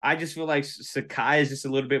time. I just feel like Sakai is just a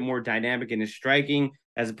little bit more dynamic in his striking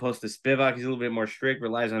as opposed to Spivak. He's a little bit more strict,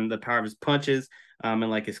 relies on the power of his punches, and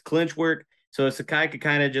like his clinch work. So Sakai could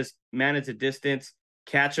kind of just manage a distance,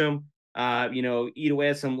 catch him, eat away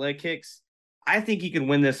at some leg kicks. I think he could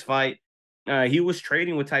win this fight. He was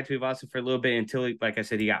trading with Tai Tuivasa for a little bit until, like I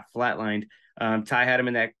said, he got flatlined. Tai had him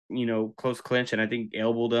in that, close clinch, and I think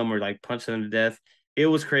elbowed him or like punched him to death. It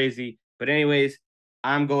was crazy. But anyways,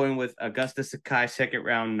 I'm going with Augusta Sakai 2nd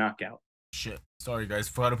round knockout. Shit. Sorry, guys.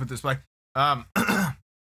 Forgot to put this back.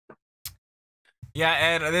 Yeah,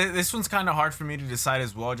 Ed, this one's kind of hard for me to decide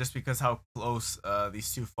as well, just because how close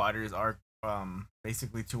these 2 fighters are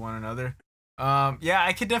basically to one another. Yeah,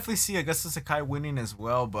 I could definitely see Augusta Sakai winning as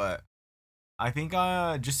well, but I think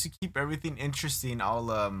just to keep everything interesting,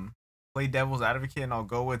 I'll play devil's advocate and I'll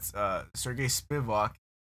go with Sergey Spivak.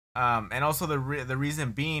 And also the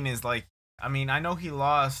reason being is like, I mean, I know he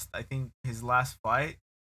lost, I think his last fight,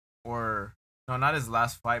 or no, not his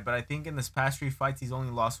last fight, but I think in this past 3 fights he's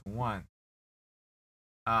only lost 1.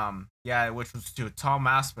 Yeah, which was to Tom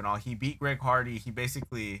Aspinall. He beat Greg Hardy. He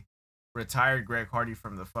basically retired Greg Hardy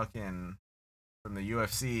from the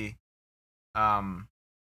UFC.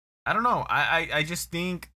 I don't know. I just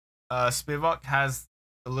think Spivak has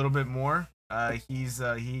a little bit more.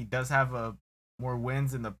 He does have more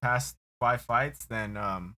wins in the past 5 fights than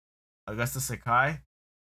Augusta Sakai.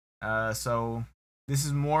 So this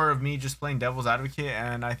is more of me just playing devil's advocate,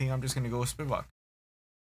 and I think I'm just gonna go with Spivak.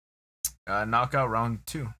 Knockout round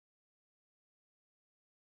 2.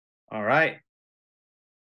 All right.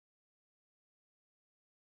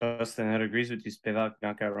 Justin, that agrees with you. Spivak,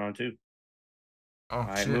 knockout round 2. Oh, all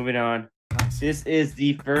right, shit. Moving on. Nice. This is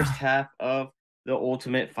the first half of the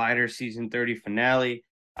Ultimate Fighter Season 30 finale.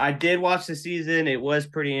 I did watch the season. It was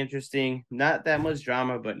pretty interesting. Not that much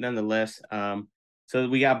drama, but nonetheless. So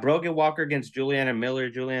we got Brogan Walker against Juliana Miller.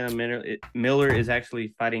 Miller is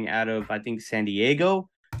actually fighting out of, I think, San Diego.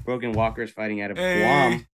 Brogan Walker is fighting out of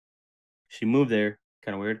Guam. She moved there.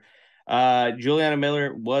 Kind of weird. Juliana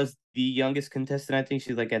Miller was the youngest contestant. I think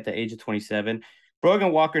she's like at the age of 27.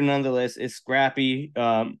 Brogan Walker, nonetheless, is scrappy.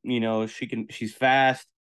 She's fast.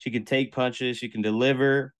 She can take punches. She can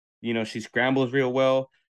deliver. She scrambles real well.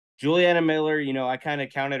 Juliana Miller, I kind of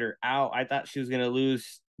counted her out. I thought she was gonna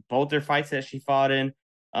lose both their fights that she fought in.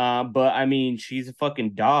 But I mean, she's a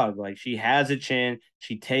fucking dog. Like, she has a chin.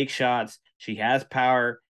 She takes shots. She has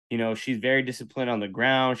power. She's very disciplined on the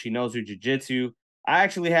ground. She knows her jiu-jitsu. I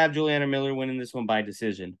actually have Juliana Miller winning this one by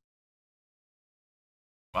decision.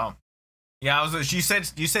 Wow. Yeah, you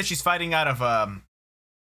said she's fighting out of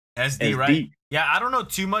SD, right? Yeah, I don't know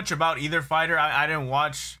too much about either fighter. I didn't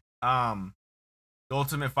watch the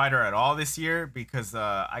Ultimate Fighter at all this year because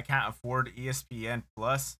I can't afford ESPN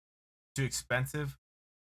Plus. Too expensive.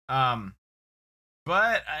 But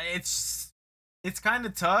it's kind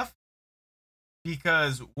of tough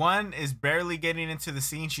because one is barely getting into the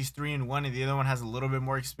scene. She's 3-1, and the other one has a little bit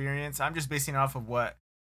more experience. I'm just basing it off of what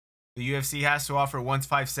the UFC has to offer. One's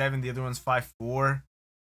 5'7", the other one's 5'4".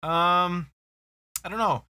 I don't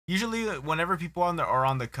know. Usually, whenever people are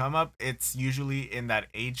on the come up, it's usually in that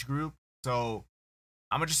age group. So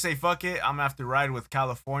I'm gonna just say fuck it. I'm gonna have to ride with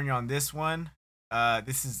California on this one.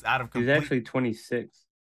 This is out of complete. She's actually 26.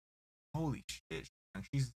 Holy shit!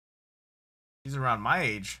 She's around my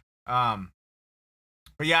age.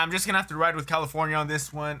 But yeah, I'm just gonna have to ride with California on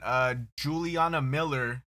this one. Juliana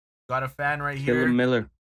Miller, got a fan right here. Miller.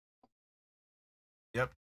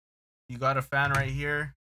 Yep, you got a fan right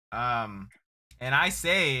here. And I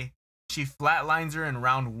say she flatlines her in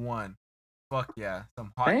round 1. Fuck yeah,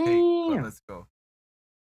 some hot take. But let's go.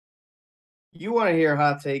 You want to hear a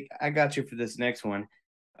hot take? I got you for this next one.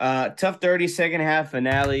 Tough 30 second half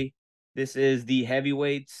finale. This is the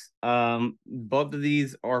heavyweights. Both of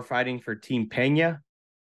these are fighting for Team Pena.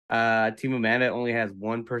 Team Amanda only has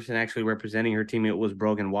one person actually representing her team. It was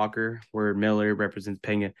Brogan Walker, where Miller represents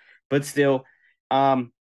Pena. But still,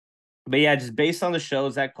 but yeah, just based on the show,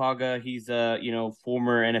 Zach Paga, he's a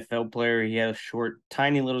former NFL player. He had a short,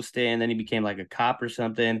 tiny little stint, and then he became like a cop or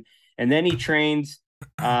something. And then he trains.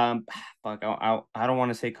 I don't want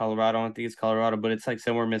to say Colorado. I don't think it's Colorado, but it's like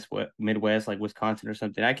somewhere Midwest, like Wisconsin or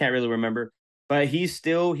something. I can't really remember. But he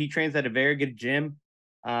trains at a very good gym,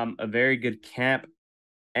 a very good camp,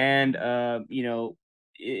 and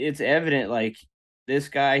it's evident, like, this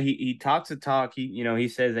guy, he talks the talk. He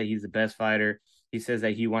says that he's the best fighter. He says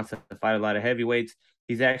that he wants to fight a lot of heavyweights.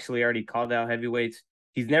 He's actually already called out heavyweights.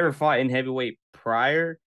 He's never fought in heavyweight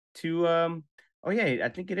prior to oh yeah, I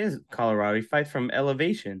think it is Colorado. He fights from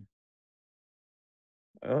Elevation.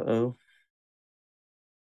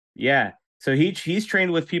 Yeah. So he's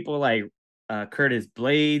trained with people like Curtis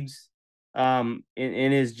Blades in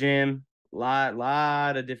his gym.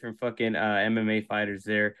 Lot of different fucking MMA fighters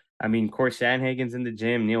there. I mean, Court Sandhagen's in the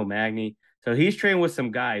gym, Neil Magny. So he's trained with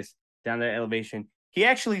some guys down there at Elevation. He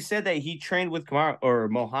actually said that he trained with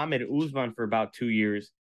Mohammed Usman for about 2 years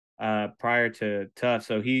prior to Tough.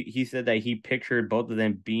 So he said that he pictured both of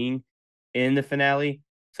them being in the finale.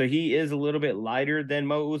 So he is a little bit lighter than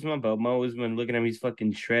Mo Usman, but Mo Usman, looking at him, he's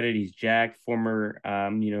fucking shredded. He's jacked, former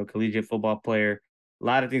collegiate football player. A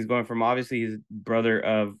lot of things going from, obviously, his brother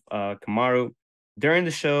of Kamaru. During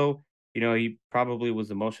the show, he probably was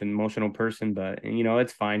the most emotional person, but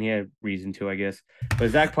it's fine. He had reason to, I guess. But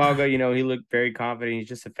Zach Paga, he looked very confident. He's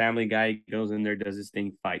just a family guy. He goes in there, does his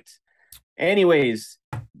thing, fights. Anyways,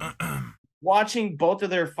 watching both of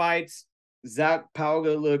their fights, Zach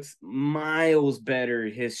Paga looks miles better.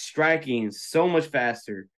 His striking is so much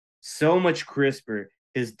faster, so much crisper.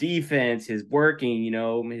 His defense, his working,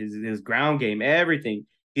 his ground game, everything.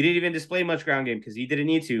 He didn't even display much ground game because he didn't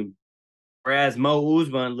need to. Whereas Mo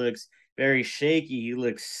Usman looks very shaky. He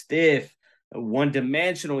looks stiff. one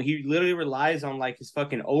dimensional. He literally relies on like his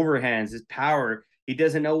fucking overhands, his power. He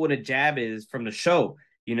doesn't know what a jab is from the show,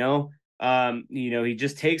 you know. He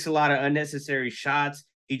just takes a lot of unnecessary shots.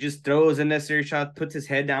 He just throws unnecessary shots, puts his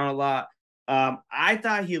head down a lot. I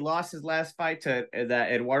thought he lost his last fight to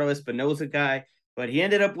that Eduardo Espinosa guy, but he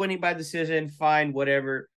ended up winning by decision. Fine,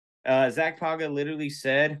 whatever. Zach Paga literally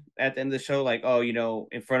said at the end of the show, like, oh,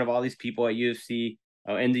 in front of all these people at UFC,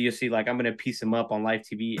 in the UFC, like, I'm gonna piece him up on live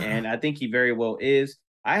TV, and I think he very well is.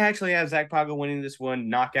 I actually have Zach Paga winning this one,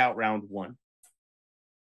 knockout round 1.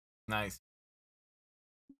 Nice.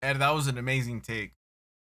 Ed, that was an amazing take.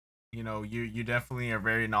 You definitely are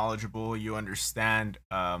very knowledgeable. You understand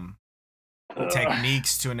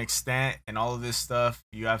techniques to an extent and all of this stuff.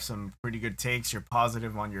 You have some pretty good takes. You're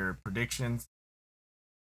positive on your predictions.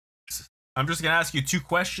 I'm just gonna ask you 2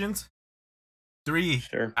 questions. 3,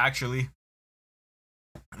 sure. Actually.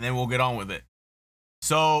 And then we'll get on with it.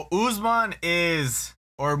 So Muhammad is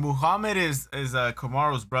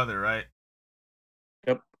Kamaru's brother, right?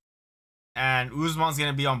 Yep. And Usman's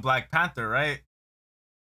gonna be on Black Panther, right?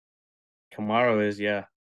 Kamaru is, yeah.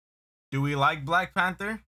 Do we like Black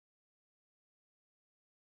Panther?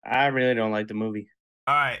 I really don't like the movie.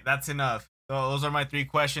 All right, that's enough. So those are my 3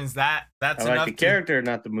 questions. That's I enough. like the character,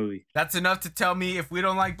 not the movie. That's enough to tell me if we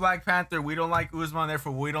don't like Black Panther, we don't like Usman,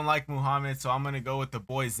 therefore we don't like Muhammad. So I'm gonna go with the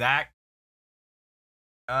boy Zach.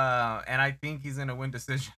 And I think he's gonna win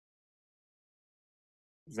decision.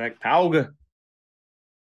 Zach Pauga.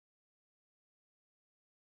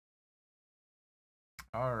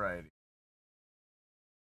 All right.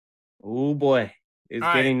 Oh boy, it's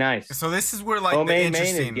getting nice. So this is where like the main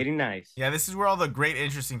is getting nice. Yeah, this is where all the great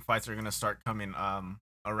interesting fights are gonna start coming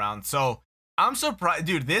around. So I'm surprised,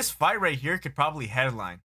 dude. This fight right here could probably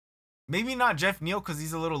headline. Maybe not Jeff Neal because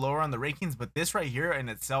he's a little lower on the rankings, but this right here in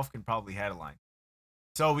itself can probably headline.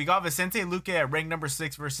 So we got Vicente Luque at rank number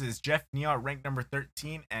 6 versus Jeff Neal at rank number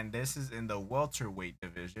 13, and this is in the welterweight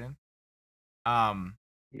division.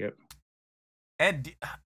 Yep. Ed,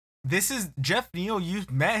 this is Jeff Neal. You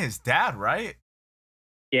met his dad, right?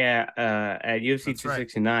 Yeah, at UFC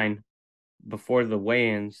 269, before the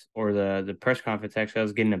weigh-ins or the press conference, actually, I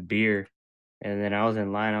was getting a beer, and then I was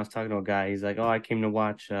in line. I was talking to a guy. He's like, "Oh, I came to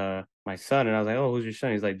watch my son," and I was like, "Oh, who's your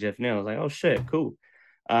son?" He's like, "Jeff Neal." I was like, "Oh shit, cool."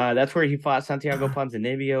 That's where he fought Santiago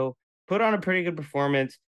Ponzinibbio. Put on a pretty good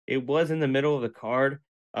performance. It was in the middle of the card.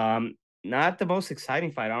 Not the most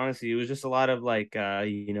exciting fight, honestly. It was just a lot of like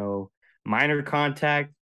minor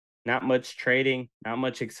contact, not much trading, not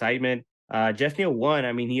much excitement. Jeff Neal won.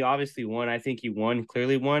 I mean, he obviously won. I think he won,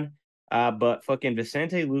 clearly won. But fucking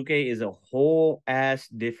Vicente Luque is a whole ass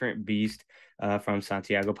different beast from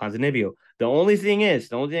Santiago Ponzinibbio. The only thing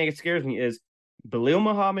that scares me is Belal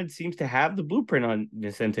Muhammad seems to have the blueprint on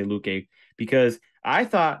Vicente Luque, because I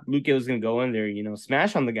thought Luque was going to go in there,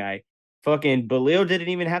 smash on the guy. Fucking Belal didn't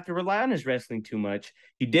even have to rely on his wrestling too much.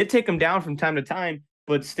 He did take him down from time to time,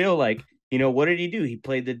 but still, like, what did he do? He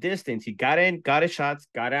played the distance. He got in, got his shots,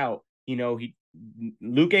 got out.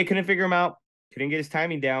 Luque couldn't figure him out, couldn't get his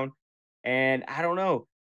timing down. And I don't know.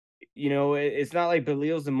 It's not like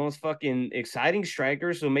Belal's the most fucking exciting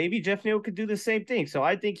striker, so maybe Jeff Neal could do the same thing. So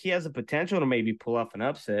I think he has the potential to maybe pull off an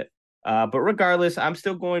upset. But regardless, I'm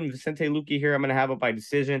still going Vicente Luque here. I'm going to have it by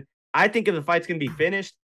decision. I think if the fight's going to be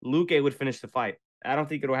finished, Luque would finish the fight. I don't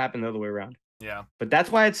think it'll happen the other way around. Yeah. But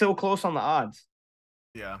that's why it's so close on the odds.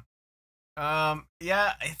 Yeah.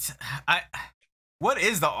 Yeah, what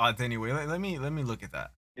is the odds anyway? Let me look at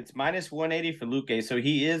that. It's minus 180 for Luque, so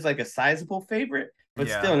he is like a sizable favorite, but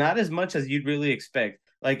still not as much as you'd really expect.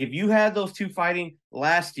 Like if you had those two fighting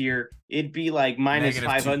last year, it'd be like minus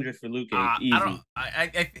 500 for Luque.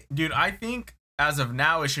 Easy. Dude, I think as of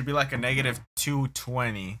now it should be like a negative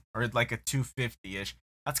 220 or like a 250-ish.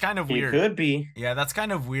 That's kind of weird. It could be. Yeah, that's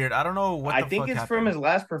kind of weird. I don't know what I think it's happened from his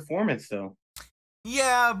last performance though.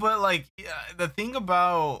 Yeah, but like the thing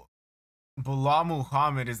about Belal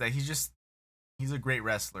Muhammad is that he's a great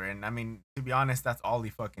wrestler, and I mean, to be honest, that's all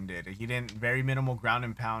he fucking did. He didn't very minimal ground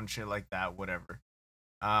and pound shit like that, whatever.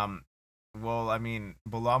 Well, I mean,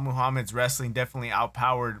 Belal Muhammad's wrestling definitely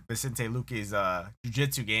outpowered Vicente Luque's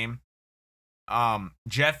jiu-jitsu game.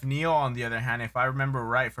 Jeff Neal, on the other hand, if I remember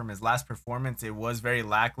right from his last performance, it was very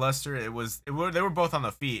lackluster. They were both on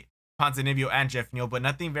the feet, Ponzinibbio and Jeff Neal, but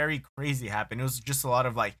nothing very crazy happened. It was just a lot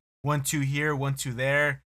of like 1-2 here, 1-2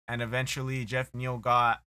 there, and eventually Jeff Neal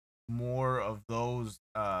got more of those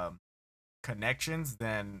connections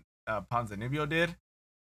than Ponzinibbio did.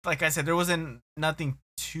 Like I said, there wasn't nothing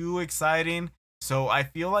too exciting. So I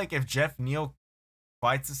feel like if Jeff Neal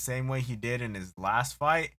fights the same way he did in his last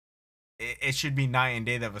fight, it should be night and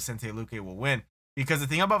day that Vicente Luque will win. Because the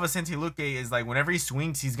thing about Vicente Luque is like whenever he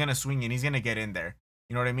swings, he's gonna swing and he's gonna get in there.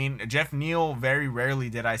 You know what I mean? Jeff Neal, very rarely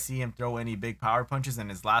did I see him throw any big power punches in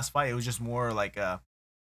his last fight. It was just more like a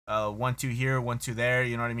 1-2 here, 1-2 there.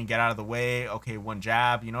 You know what I mean? Get out of the way. Okay, one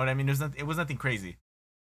jab. You know what I mean? It was nothing crazy.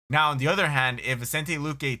 Now, on the other hand, if Vicente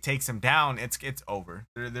Luque takes him down, it's over.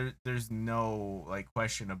 There's no like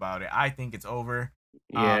question about it. I think it's over.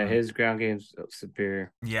 Yeah, his ground game's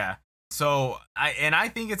superior. Yeah. So I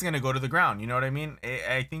think it's gonna go to the ground. You know what I mean?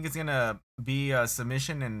 I think it's gonna be a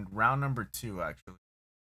submission in round number 2, actually.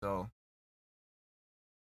 So,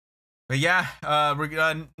 but yeah,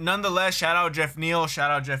 we're nonetheless. Shout out Jeff Neal. Shout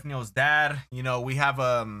out Jeff Neal's dad. You know, we have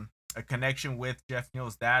a connection with Jeff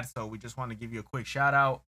Neal's dad, so we just want to give you a quick shout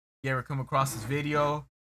out. If you ever come across this video,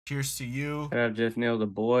 cheers to you. Shout out Jeff Neal, the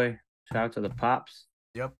boy. Shout out to the pops.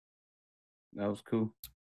 Yep, that was cool.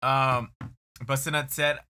 Bustinut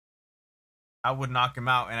said I would knock him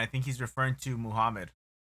out, and I think he's referring to Muhammad.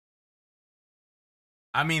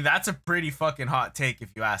 I mean, that's a pretty fucking hot take if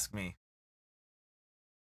you ask me.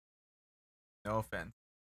 No offense.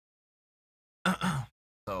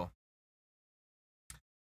 So,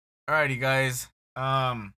 alrighty, guys.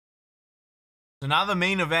 So now the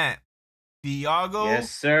main event, Thiago.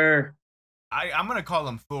 Yes, sir. I'm gonna call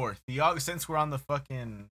him Thor. Thiago, since we're on the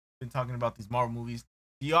fucking been talking about these Marvel movies.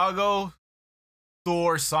 Thiago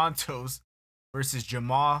Thor Santos versus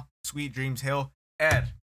Jamal Sweet Dreams Hill.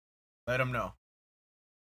 Ed, let him know.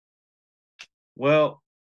 Well,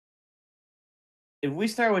 if we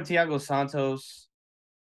start with Thiago Santos,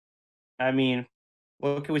 I mean,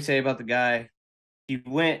 what can we say about the guy? He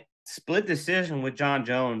went split decision with John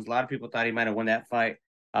Jones. A lot of people thought he might have won that fight.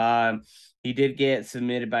 He did get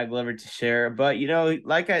submitted by Glover Teixeira, but you know,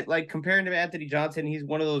 like comparing to Anthony Johnson, he's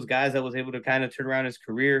one of those guys that was able to kind of turn around his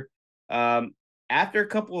career. After a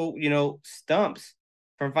couple, you know, stumps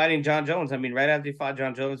from fighting John Jones. I mean, right after he fought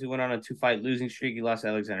John Jones, he went on a 2-fight losing streak. He lost to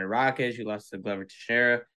Alexander Rakic. He lost to Glover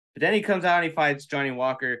Teixeira. But then he comes out and he fights Johnny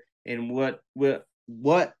Walker in what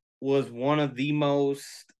was one of the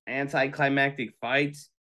most anticlimactic fights.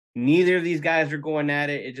 Neither of these guys were going at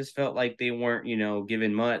it. It just felt like they weren't, you know,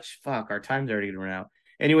 giving much. Fuck, our time's already gonna run out.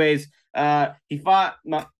 Anyways, he fought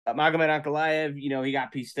Magomed Ankalaev. You know, he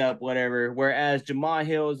got pieced up, whatever. Whereas Jamal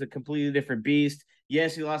Hill is a completely different beast.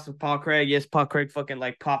 Yes, he lost to Paul Craig. Yes, Paul Craig fucking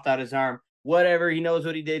like popped out his arm. Whatever. He knows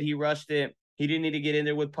what he did. He rushed it. He didn't need to get in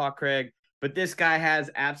there with Paul Craig. But this guy has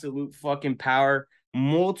absolute fucking power.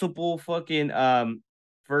 Multiple fucking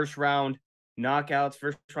first round knockouts,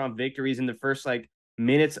 first round victories in the first like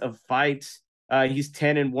minutes of fights. He's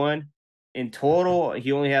 10-1 in total.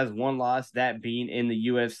 He only has one loss, that being in the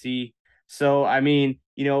UFC. So I mean,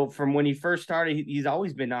 you know, from when he first started, he's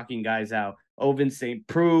always been knocking guys out. Ovin St.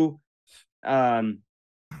 Preux,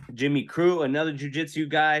 Jimmy Crew, another jiu-jitsu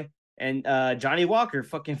guy, and Johnny Walker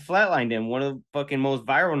fucking flatlined him. One of the fucking most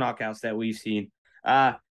viral knockouts that we've seen.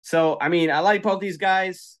 So I mean, I like both these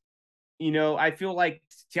guys. You know, I feel like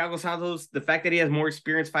Thiago Santos, the fact that he has more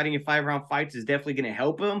experience fighting in 5-round fights is definitely going to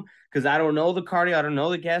help him, because I don't know the cardio, I don't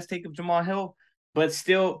know the gas take of Jamal Hill, but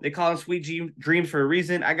still, they call him Sweet Dreams for a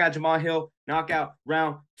reason. I got Jamal Hill knockout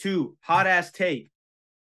round 2. Hot ass take.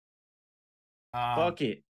 Fuck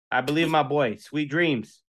it. I believe my boy. Sweet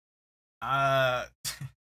Dreams.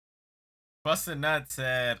 Busted Nut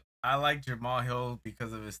said, I like Jamal Hill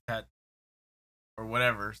because of his tat or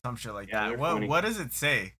whatever, some shit like that. What does it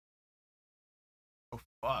say? Oh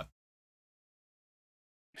fuck.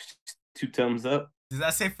 2 thumbs up. Does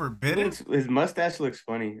that say forbidden? His mustache looks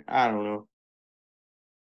funny. I don't know.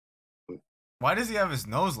 Why does he have his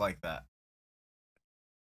nose like that?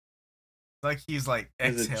 Like he's like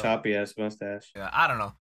exhale. It's a choppy ass mustache. Yeah, I don't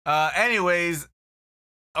know. Anyways,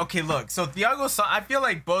 okay, look. So Thiago, I feel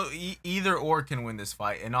like both either or can win this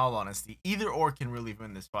fight. In all honesty, either or can really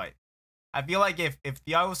win this fight. I feel like if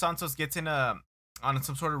Thiago Santos gets in on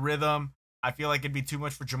some sort of rhythm, I feel like it'd be too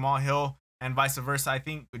much for Jamal Hill, and vice versa. I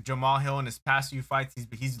think with Jamal Hill in his past few fights,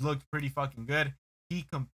 he's looked pretty fucking good. He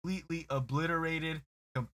completely obliterated,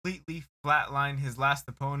 completely flatlined his last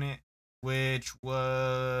opponent, which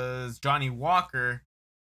was Johnny Walker.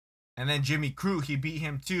 And then Jimmy Crew, he beat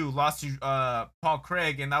him too, lost to Paul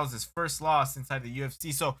Craig, and that was his first loss inside the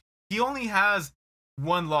UFC. So he only has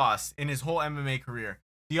one loss in his whole MMA career.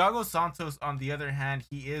 Thiago Santos, on the other hand,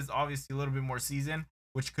 he is obviously a little bit more seasoned,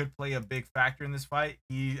 which could play a big factor in this fight.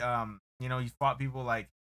 He, you know, he fought people like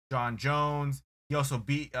John Jones. He also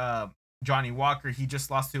beat Johnny Walker. He just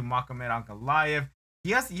lost to Magomed Ankalaev.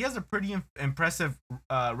 He has a pretty impressive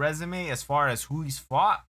resume as far as who he's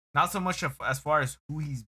fought, not so much as far as who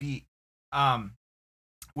he's beat.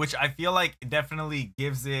 Which I feel like definitely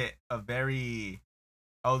gives it a very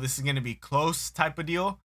oh, this is gonna be close type of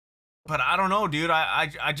deal. But I don't know, dude.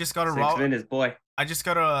 I just gotta 6 minutes, boy. I just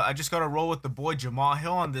gotta roll with the boy Jamal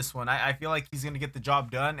Hill on this one. I feel like he's gonna get the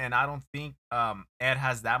job done, and I don't think Ed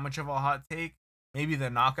has that much of a hot take. Maybe the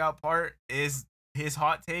knockout part is his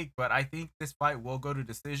hot take, but I think this fight will go to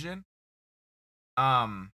decision.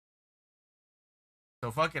 Um,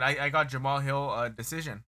 so fuck it. I got Jamal Hill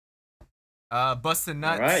decision. Bustin'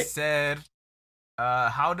 All Nuts right. said,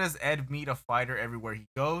 how does Ed meet a fighter everywhere he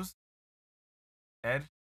goes? Ed,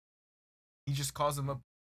 he just calls him up.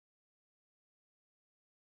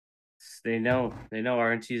 They know. They know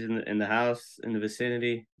RNT's in the house, in the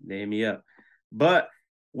vicinity. They hit me up. But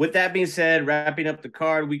with that being said, wrapping up the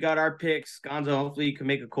card, we got our picks. Gonzo, hopefully you can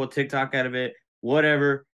make a cool TikTok out of it.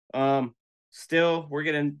 Whatever. Still, we're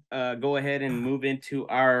gonna go ahead and move into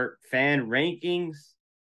our fan rankings.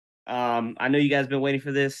 I know you guys been waiting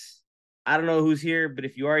for this. I don't know who's here, but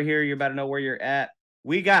if you are here, you're about to know where you're at.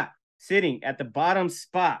 We got sitting at the bottom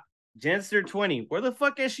spot, Jenster 20. Where the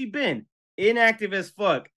fuck has she been? Inactive as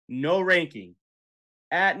fuck. No ranking.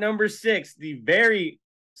 At number 6, the very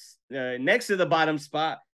next to the bottom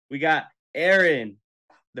spot, we got Aaron,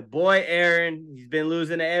 the boy Aaron. He's been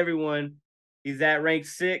losing to everyone. He's at rank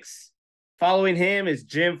 6. Following him is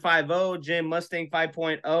Jim 5-0, Jim Mustang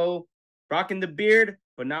 5.0, rocking the beard,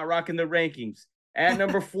 but not rocking the rankings. At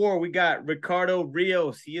number 4, we got Ricardo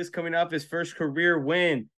Rios. He is coming off his first career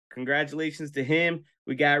win. Congratulations to him.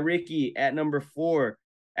 We got Ricky at number 4.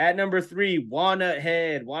 At number 3, Walnut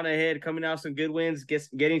Head. Walnut Head coming out some good wins,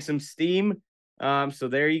 getting some steam. So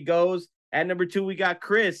there he goes. At number 2, we got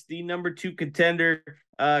Chris, the number 2 contender.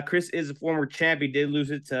 Chris is a former champ. He did lose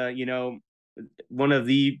it to, one of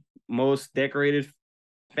the most decorated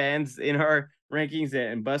fans in our rankings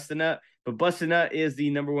and Bustin' Nut. But Bustin' Nut is the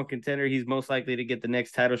number 1 contender. He's most likely to get the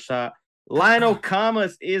next title shot. Lionel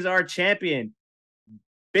Camas is our champion.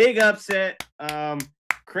 Big upset.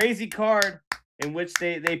 Crazy card in which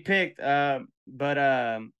they picked.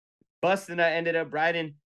 But Bustin' Nut ended up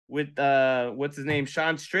riding with what's his name?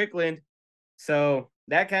 Sean Strickland. So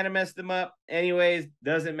that kind of messed him up. Anyways,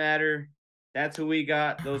 doesn't matter. That's who we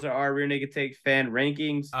got. Those are our Rear Naked Take fan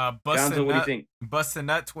rankings. Gonzo, what do you think? Bustin'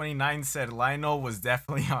 Nut 29 said Lionel was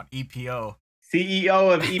definitely on EPO.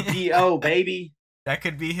 CEO of EPO, baby. That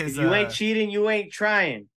could be his. If you ain't cheating, you ain't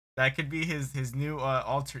trying. That could be his new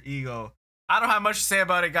alter ego. I don't have much to say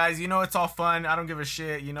about it, guys. It's all fun. I don't give a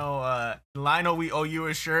shit. Lionel, we owe you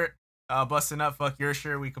a shirt. Busting up, fuck your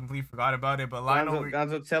shirt. We completely forgot about it. But Lionel,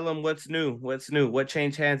 Gonzo, tell him what's new. What's new? What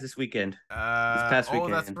changed hands this weekend? This past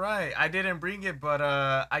weekend. Oh, that's right. I didn't bring it, but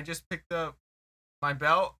I just picked up my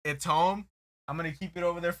belt. It's home. I'm gonna keep it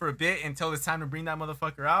over there for a bit until it's time to bring that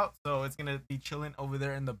motherfucker out. So it's gonna be chilling over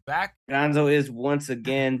there in the back. Gonzo is once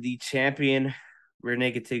again the champion. Rear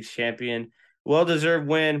Naked Takes champion. Well-deserved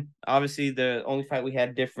win. Obviously, the only fight we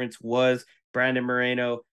had difference was Brandon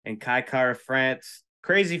Moreno and Kai Kara France.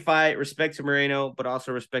 Crazy fight. Respect to Moreno, but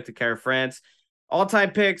also respect to Kara France.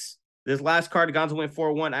 All-time picks. This last card, Gonzo went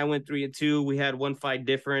 4-1. I went 3-2. We had one fight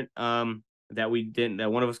different that we didn't.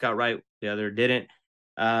 That one of us got right, the other didn't.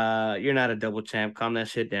 You're not a double champ. Calm that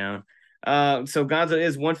shit down. So Gonzo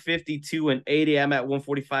is 152 and 80. I'm at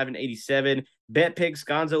 145 and 87. Bet picks.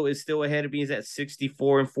 Gonzo is still ahead of me. He's at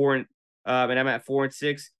 64 and 4 and I'm at 4 and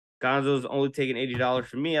 6. Gonzo's only taking $80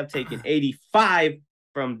 from me. I'm taking 85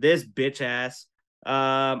 from this bitch ass.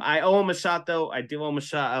 I owe him a shot though. I do owe him a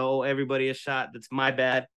shot. I owe everybody a shot. That's my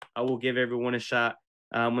bad. I will give everyone a shot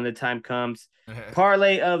when the time comes.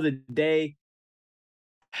 Parlay of the day.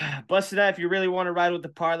 Busted out. If you really want to ride with the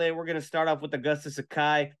parlay, we're gonna start off with Augusta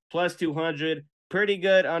Sakai plus 200. Pretty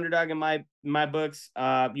good underdog in my books.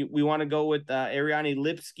 We want to go with Ariane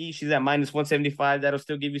Lipski. She's at minus 175. That'll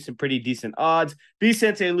still give you some pretty decent odds.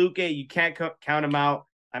 Vicente Luque, you can't count him out.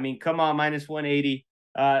 I mean, come on, minus 180.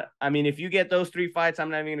 I mean, if you get those 3 fights, I'm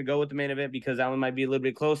not even gonna go with the main event because that one might be a little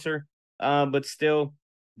bit closer. But still,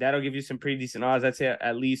 that'll give you some pretty decent odds. I'd say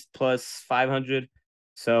at least plus 500.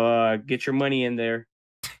 So get your money in there.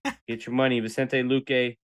 Get your money. Vicente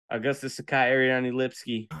Luque, Augusta Sakai, Ariane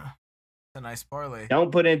Lipski. A nice parlay.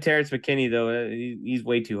 Don't put in Terrence McKinney though. He's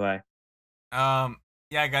way too high.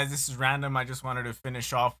 Yeah, guys, this is random. I just wanted to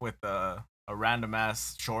finish off with a random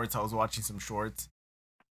ass shorts. I was watching some shorts.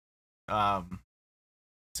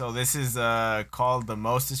 So this is called the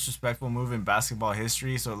most disrespectful move in basketball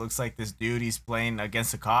history. So it looks like this dude, he's playing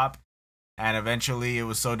against a cop, and eventually it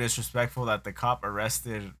was so disrespectful that the cop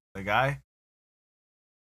arrested the guy.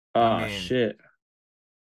 Oh shit.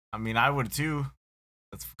 I mean, I would too.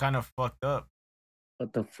 That's kind of fucked up.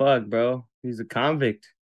 What the fuck, bro? He's a convict.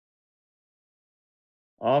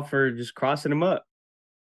 All for just crossing him up.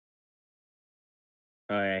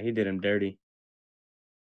 Oh yeah, he did him dirty.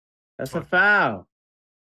 That's a Fuck. foul.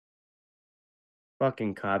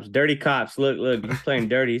 Fucking cops. Dirty cops. Look, he's playing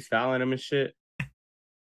dirty. He's fouling him and shit.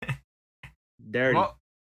 Dirty.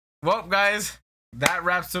 Well, guys, that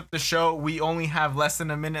wraps up the show. We only have less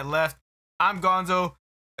than a minute left. I'm Gonzo.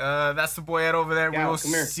 That's the boy Ed over there. We will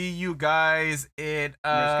see you guys at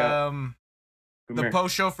the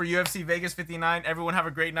post show for UFC Vegas 59. Everyone have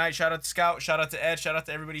a great night. Shout out to Scout. Shout out to Ed. Shout out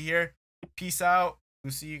to everybody here. Peace out.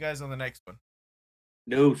 We'll see you guys on the next one.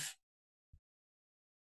 Deuce.